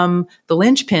become the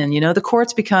linchpin. You know, the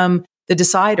courts become the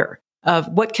decider of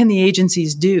what can the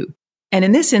agencies do. And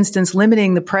in this instance,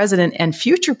 limiting the president and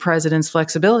future presidents'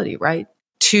 flexibility, right,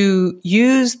 to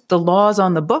use the laws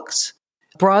on the books,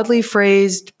 broadly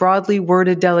phrased, broadly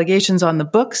worded delegations on the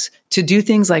books to do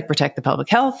things like protect the public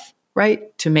health,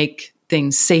 right, to make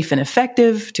things safe and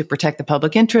effective, to protect the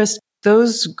public interest.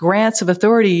 Those grants of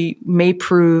authority may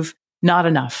prove not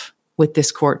enough with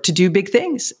this court to do big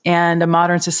things. And a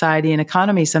modern society and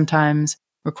economy sometimes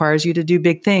requires you to do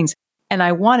big things. And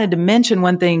I wanted to mention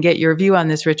one thing, get your view on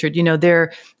this, Richard. You know,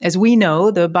 as we know,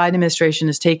 the Biden administration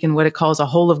has taken what it calls a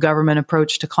whole of government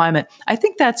approach to climate. I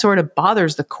think that sort of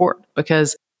bothers the court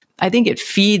because I think it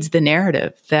feeds the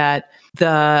narrative that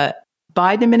the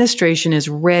Biden administration is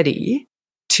ready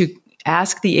to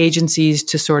ask the agencies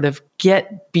to sort of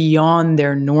get beyond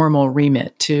their normal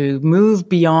remit, to move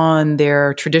beyond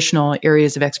their traditional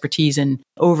areas of expertise and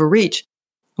overreach.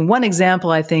 One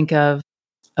example I think of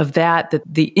that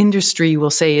the industry will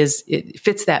say it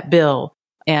fits that bill,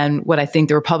 and what I think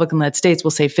the Republican-led states will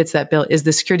say fits that bill, is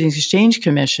the Securities and Exchange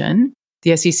Commission,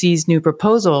 the SEC's new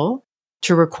proposal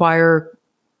to require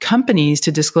companies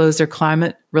to disclose their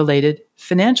climate-related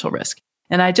financial risk.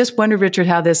 And I just wonder, Richard,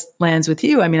 how this lands with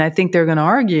you. I mean, I think they're going to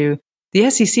argue the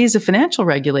SEC is a financial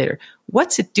regulator.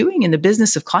 What's it doing in the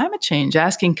business of climate change,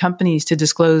 asking companies to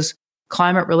disclose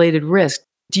climate-related risk?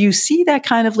 Do you see that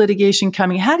kind of litigation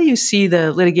coming? How do you see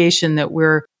the litigation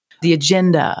the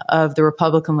agenda of the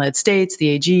Republican-led states,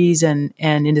 the AGs, and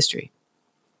industry?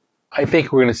 I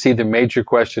think we're going to see the major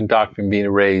question doctrine being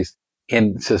raised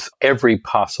in just every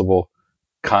possible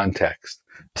context,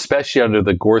 especially under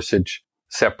the Gorsuch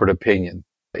separate opinion.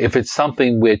 If it's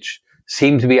something which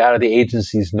seems to be out of the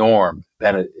agency's norm,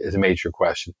 then it is a major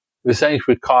question. If it's something which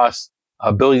would cost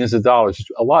billions of dollars, which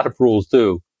a lot of rules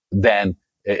do, then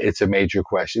it's a major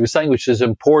question. If it's something which is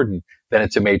important, then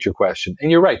it's a major question.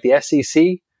 And you're right, the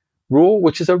SEC rule,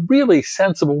 which is a really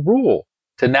sensible rule,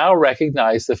 to now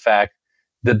recognize the fact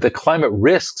that the climate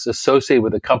risks associated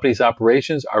with the company's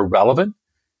operations are relevant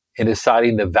in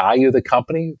deciding the value of the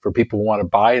company for people who want to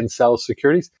buy and sell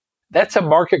securities. That's a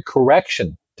market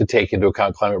correction to take into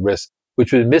account climate risk,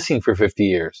 which was missing for 50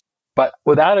 years. But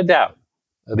without a doubt,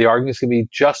 the argument's going to be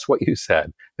just what you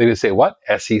said. They're going to say, what?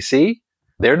 SEC?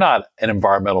 They're not an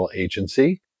environmental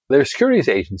agency. They're a securities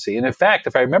agency. And in fact,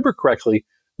 if I remember correctly,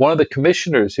 one of the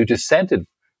commissioners who dissented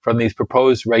from these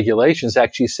proposed regulations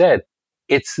actually said,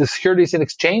 it's the Securities and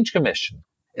Exchange Commission.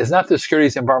 It's not the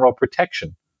Securities and Environmental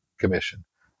Protection Commission.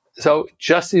 So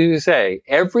just as you say,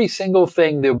 every single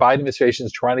thing the Biden administration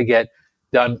is trying to get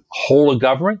done whole of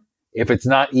government. If it's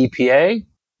not EPA,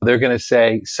 they're going to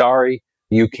say, sorry,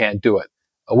 you can't do it.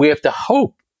 We have to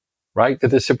hope, right, that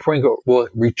the Supreme Court will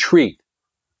retreat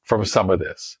from some of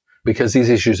this because these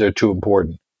issues are too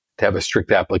important to have a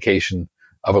strict application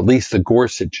of at least the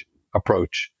Gorsuch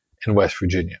approach in West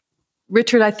Virginia.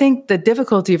 Richard, I think the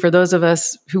difficulty for those of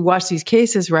us who watch these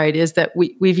cases, right, is that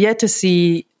we've yet to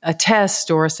see a test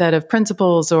or a set of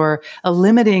principles or a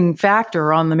limiting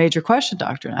factor on the major question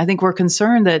doctrine. I think we're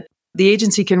concerned that the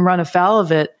agency can run afoul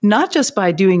of it, not just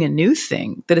by doing a new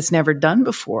thing that it's never done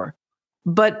before,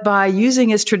 but by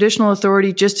using its traditional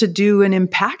authority just to do an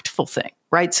impactful thing,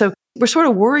 right? So we're sort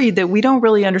of worried that we don't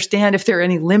really understand if there are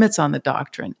any limits on the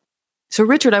doctrine. So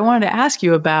Richard, I wanted to ask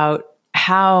you about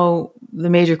how the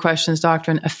major questions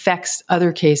doctrine affects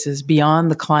other cases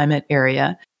beyond the climate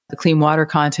area, the clean water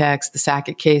context, the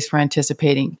Sackett case we're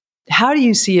anticipating. How do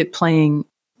you see it playing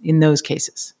in those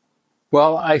cases?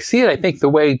 Well, I see it, I think, the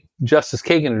way Justice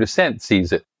Kagan in dissent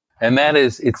sees it. And that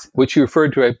is, it's what you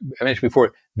referred to, I mentioned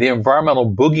before, the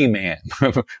environmental boogeyman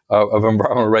of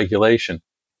environmental regulation.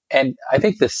 And I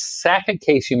think the Sackett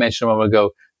case you mentioned a moment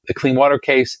ago, the clean water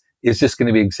case, is just going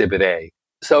to be Exhibit A.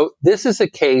 So this is a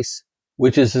case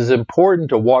which is as important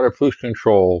to water pollution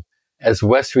control as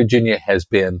West Virginia has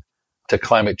been to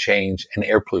climate change and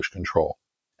air pollution control.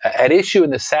 At issue in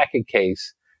the Sackett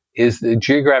case is the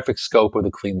geographic scope of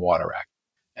the Clean Water Act.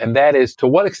 And that is, to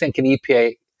what extent can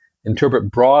EPA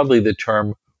interpret broadly the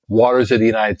term waters of the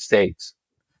United States?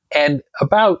 And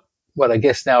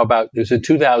there's in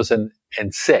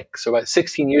 2006, so about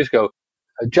 16 years ago,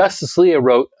 Justice Scalia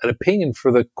wrote an opinion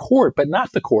for the court, but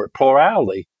not the court,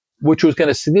 plurality, which was going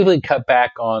to significantly cut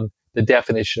back on the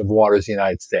definition of waters of the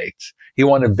United States. He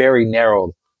wanted a very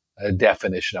narrow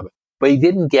definition of it. But he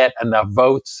didn't get enough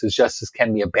votes, as Justice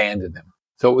Kennedy abandoned him.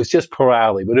 So it was just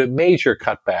plurality, but a major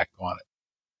cutback on it.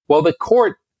 Well, the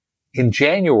court in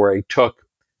January took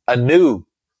a new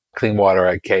Clean Water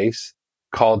Act case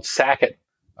called Sackett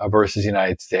versus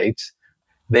United States.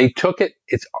 They took it,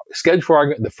 it's scheduled for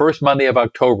argument the first Monday of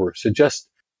October, so just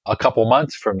a couple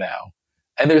months from now.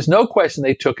 And there's no question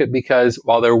they took it because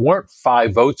while there weren't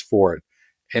 5 votes for it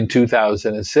in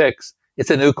 2006, it's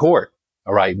a new court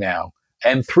right now.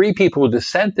 And 3 people who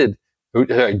dissented, who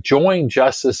joined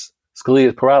Justice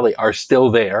Scalia's plurality, are still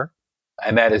there.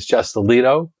 And that is Justice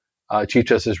Alito, Chief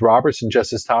Justice Roberts, and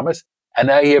Justice Thomas. And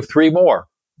now you have 3 more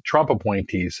Trump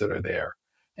appointees that are there.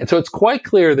 And so it's quite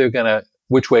clear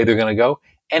which way they're going to go.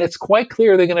 And it's quite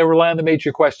clear they're going to rely on the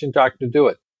major question doctrine to do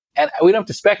it. And we don't have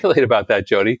to speculate about that,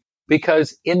 Jody,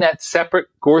 because in that separate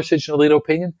Gorsuch and Alito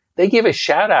opinion, they give a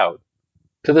shout out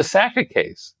to the Sackett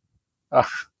case.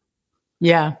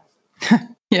 Yeah.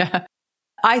 Yeah.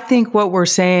 I think what we're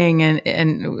saying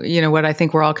and you know what I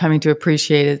think we're all coming to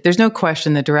appreciate is there's no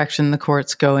question the direction the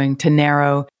court's going to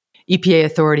narrow EPA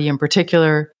authority in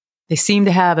particular. They seem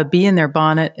to have a bee in their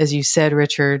bonnet, as you said,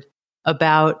 Richard,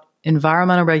 about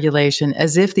environmental regulation,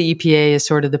 as if the EPA is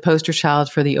sort of the poster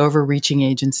child for the overreaching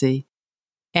agency.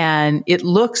 And it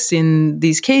looks in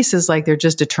these cases like they're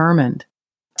just determined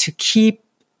to keep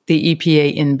the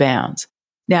EPA in bounds.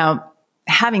 Now,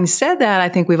 having said that, I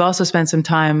think we've also spent some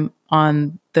time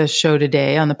on the show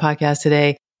today, on the podcast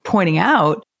today, pointing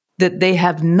out that they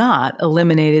have not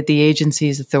eliminated the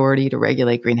agency's authority to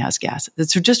regulate greenhouse gases.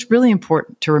 It's just really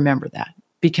important to remember that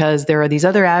because there are these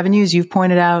other avenues you've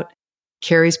pointed out.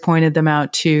 Carrie's pointed them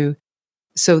out too.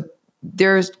 So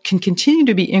there can continue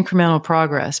to be incremental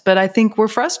progress, but I think we're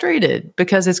frustrated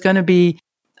because it's going to be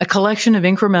a collection of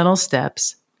incremental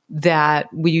steps that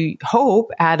we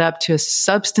hope add up to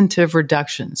substantive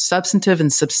reductions, substantive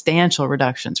and substantial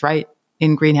reductions, right,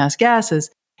 in greenhouse gases.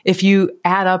 If you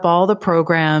add up all the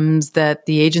programs that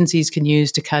the agencies can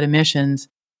use to cut emissions,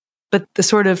 but the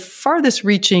sort of farthest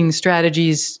reaching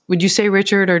strategies, would you say,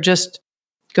 Richard, are just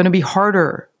going to be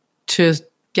harder to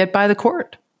get by the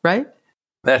court, right?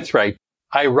 That's right.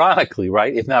 Ironically,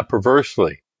 right, if not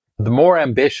perversely, the more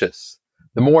ambitious,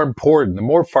 the more important, the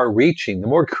more far-reaching, the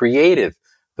more creative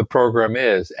the program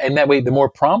is, and that way, the more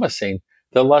promising,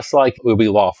 the less likely it will be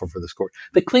lawful for this court.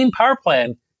 The Clean Power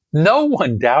Plan, no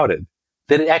one doubted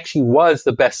that it actually was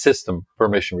the best system for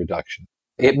emission reduction.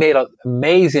 It made an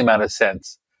amazing amount of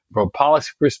sense from a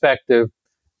policy perspective,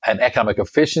 an economic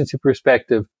efficiency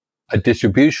perspective, a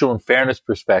distributional and fairness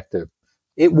perspective.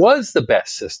 It was the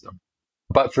best system.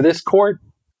 But for this court,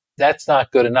 that's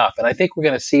not good enough. And I think we're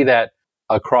going to see that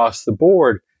across the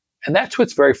board. And that's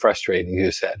what's very frustrating,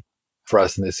 you said, for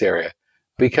us in this area,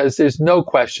 because there's no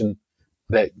question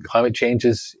that climate change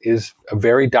is a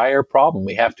very dire problem.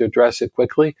 We have to address it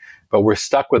quickly, but we're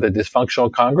stuck with a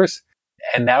dysfunctional Congress.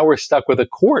 And now we're stuck with a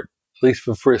court, at least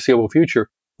for the foreseeable future,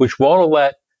 which won't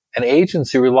let an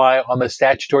agency rely on the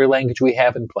statutory language we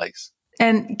have in place.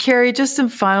 And Carrie, just some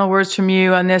final words from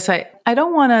you on this. I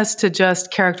don't want us to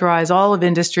just characterize all of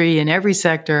industry in every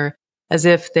sector as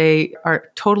if they are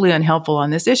totally unhelpful on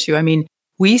this issue. I mean,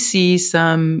 we see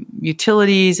some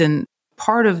utilities and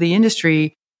part of the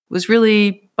industry was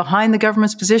really behind the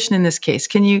government's position in this case.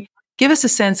 Can you give us a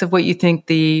sense of what you think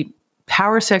the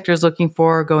power sector is looking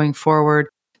for going forward?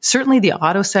 Certainly the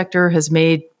auto sector has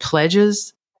made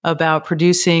pledges about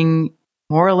producing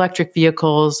more electric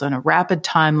vehicles on a rapid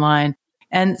timeline.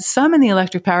 And some in the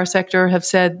electric power sector have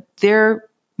said they're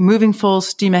moving full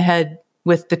steam ahead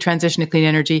with the transition to clean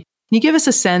energy. Can you give us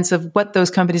a sense of what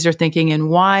those companies are thinking and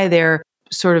why they're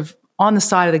sort of on the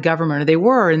side of the government, or they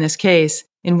were in this case,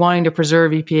 in wanting to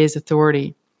preserve EPA's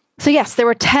authority? So yes, there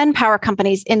were 10 power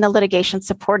companies in the litigation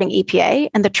supporting EPA,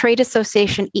 and the trade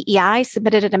association EEI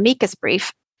submitted an amicus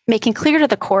brief making clear to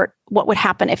the court what would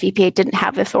happen if EPA didn't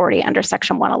have the authority under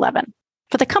Section 111.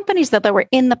 For the companies that were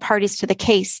in the parties to the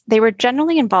case, they were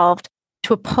generally involved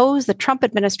to oppose the Trump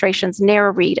administration's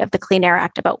narrow read of the Clean Air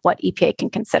Act about what EPA can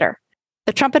consider.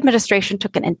 The Trump administration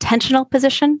took an intentional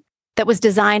position that was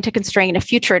designed to constrain a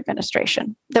future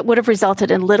administration that would have resulted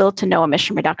in little to no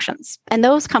emission reductions. And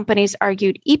those companies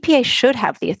argued EPA should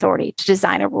have the authority to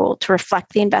design a rule to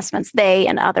reflect the investments they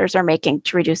and others are making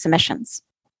to reduce emissions.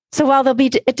 So while there'll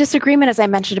be a disagreement, as I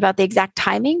mentioned, about the exact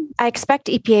timing, I expect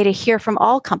EPA to hear from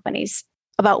all companies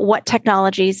about what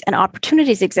technologies and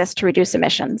opportunities exist to reduce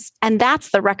emissions. And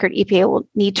that's the record EPA will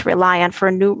need to rely on for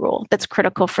a new rule that's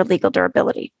critical for legal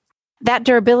durability. That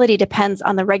durability depends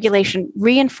on the regulation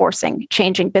reinforcing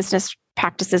changing business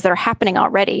practices that are happening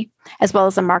already, as well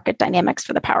as the market dynamics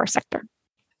for the power sector.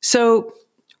 So,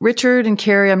 Richard and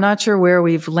Carrie, I'm not sure where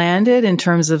we've landed in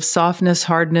terms of softness,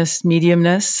 hardness,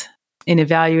 mediumness in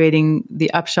evaluating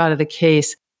the upshot of the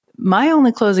case. My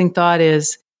only closing thought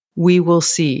is we will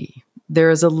see. There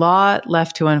is a lot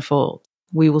left to unfold.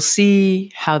 We will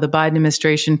see how the Biden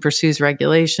administration pursues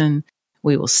regulation.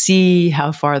 We will see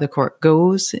how far the court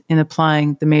goes in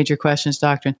applying the major questions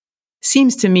doctrine.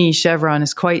 Seems to me Chevron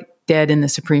is quite dead in the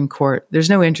Supreme Court. There's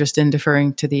no interest in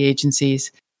deferring to the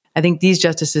agencies. I think these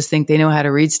justices think they know how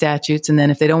to read statutes, and then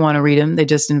if they don't want to read them, they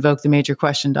just invoke the major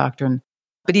question doctrine.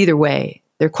 But either way,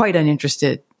 they're quite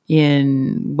uninterested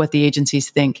in what the agencies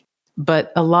think.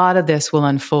 But a lot of this will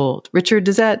unfold. Richard,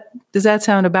 does that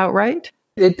sound about right?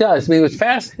 It does. I mean, what's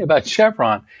fascinating about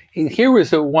Chevron, here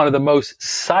was one of the most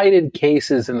cited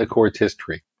cases in the court's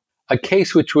history, a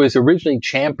case which was originally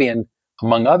championed,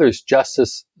 among others,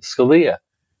 Justice Scalia.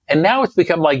 And now it's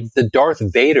become like the Darth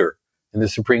Vader in the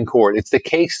Supreme Court. It's the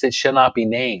case that shall not be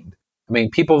named. I mean,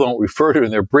 people don't refer to it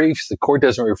in their briefs. The court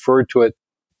doesn't refer to it.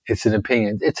 It's an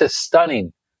opinion. It's a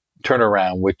stunning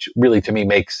turnaround, which really, to me,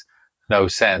 makes no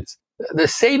sense. The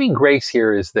saving grace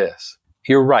here is this.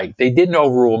 You're right. They didn't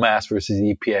overrule Mass versus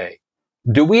EPA.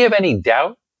 Do we have any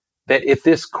doubt that if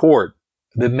this court,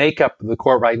 the makeup of the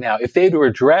court right now, if they were to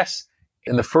address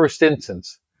in the first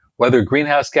instance whether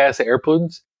greenhouse gas or air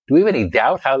pollutants, do we have any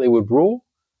doubt how they would rule?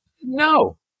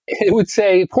 No. It would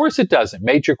say, of course it doesn't.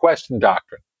 Major question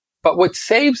doctrine. But what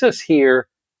saves us here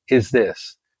is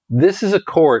this. This is a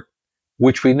court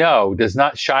which we know does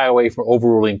not shy away from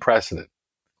overruling precedent.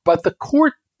 But the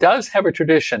court does have a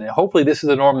tradition, and hopefully this is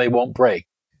a norm they won't break.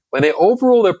 When they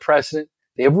overrule their precedent,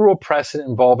 they overrule precedent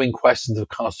involving questions of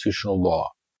constitutional law.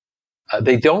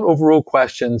 They don't overrule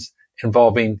questions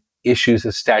involving issues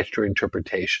of statutory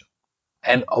interpretation.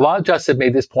 And a lot of justices have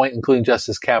made this point, including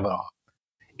Justice Kavanaugh.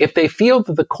 If they feel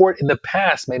that the court in the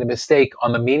past made a mistake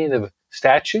on the meaning of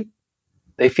statute,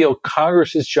 they feel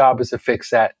Congress's job is to fix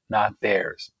that, not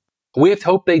theirs. We have to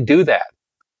hope they do that.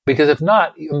 Because if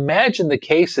not, imagine the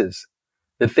cases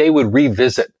that they would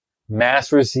revisit. Mass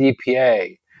versus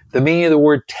EPA, the meaning of the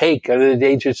word take under the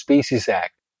Endangered Species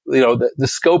Act, the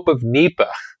scope of NEPA.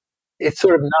 It's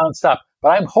sort of nonstop. But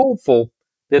I'm hopeful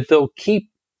that they'll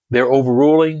keep their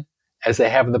overruling, as they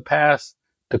have in the past,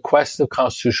 to questions of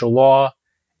constitutional law,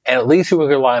 and at least we can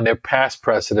rely on their past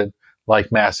precedent,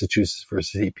 like Massachusetts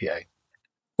versus EPA.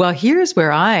 Well, here's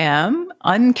where I am,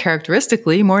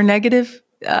 uncharacteristically more negative,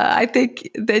 I think,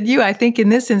 than you. I think in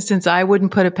this instance, I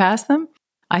wouldn't put it past them.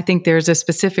 I think there's a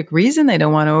specific reason they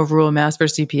don't want to overrule Mass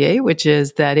versus EPA, which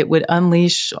is that it would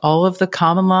unleash all of the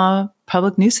common law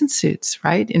public nuisance suits,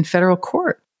 right, in federal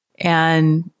court.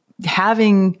 And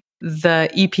having the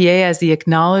EPA as the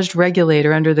acknowledged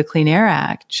regulator under the Clean Air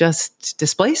Act just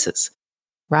displaces,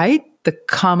 right, the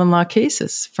common law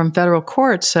cases from federal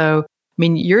court. So, I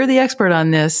mean, you're the expert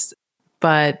on this,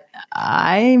 but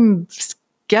I'm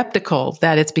skeptical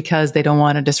that it's because they don't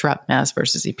want to disrupt Mass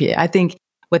versus EPA. I think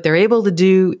What they're able to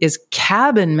do is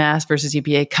cabin Mass versus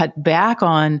EPA, cut back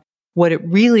on what it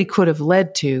really could have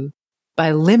led to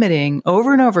by limiting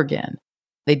over and over again.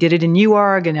 They did it in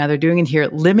UARG, and now they're doing it here,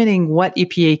 limiting what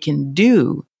EPA can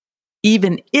do,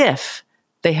 even if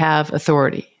they have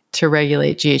authority to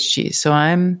regulate GHGs. So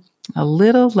I'm a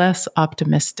little less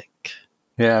optimistic.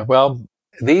 Yeah, well,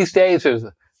 these days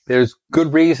there's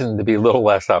good reason to be a little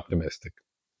less optimistic.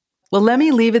 Well, let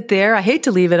me leave it there. I hate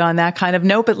to leave it on that kind of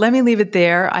note, but let me leave it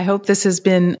there. I hope this has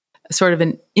been sort of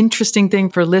an interesting thing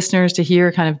for listeners to hear,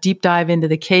 kind of deep dive into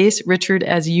the case. Richard,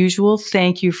 as usual,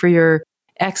 thank you for your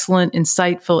excellent,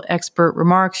 insightful, expert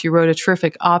remarks. You wrote a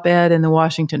terrific op-ed in the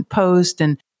Washington Post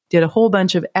and did a whole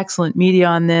bunch of excellent media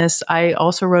on this. I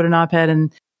also wrote an op-ed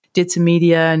and did some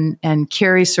media, and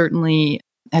Carrie certainly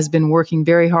has been working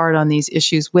very hard on these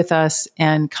issues with us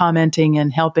and commenting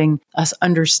and helping us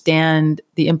understand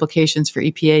the implications for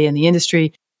EPA and the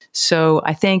industry. So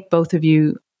I thank both of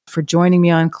you for joining me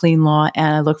on Clean Law,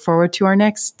 and I look forward to our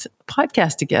next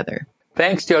podcast together.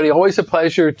 Thanks, Jody. Always a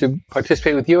pleasure to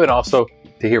participate with you and also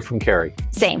to hear from Carrie.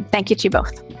 Same. Thank you to you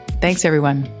both. Thanks,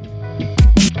 everyone.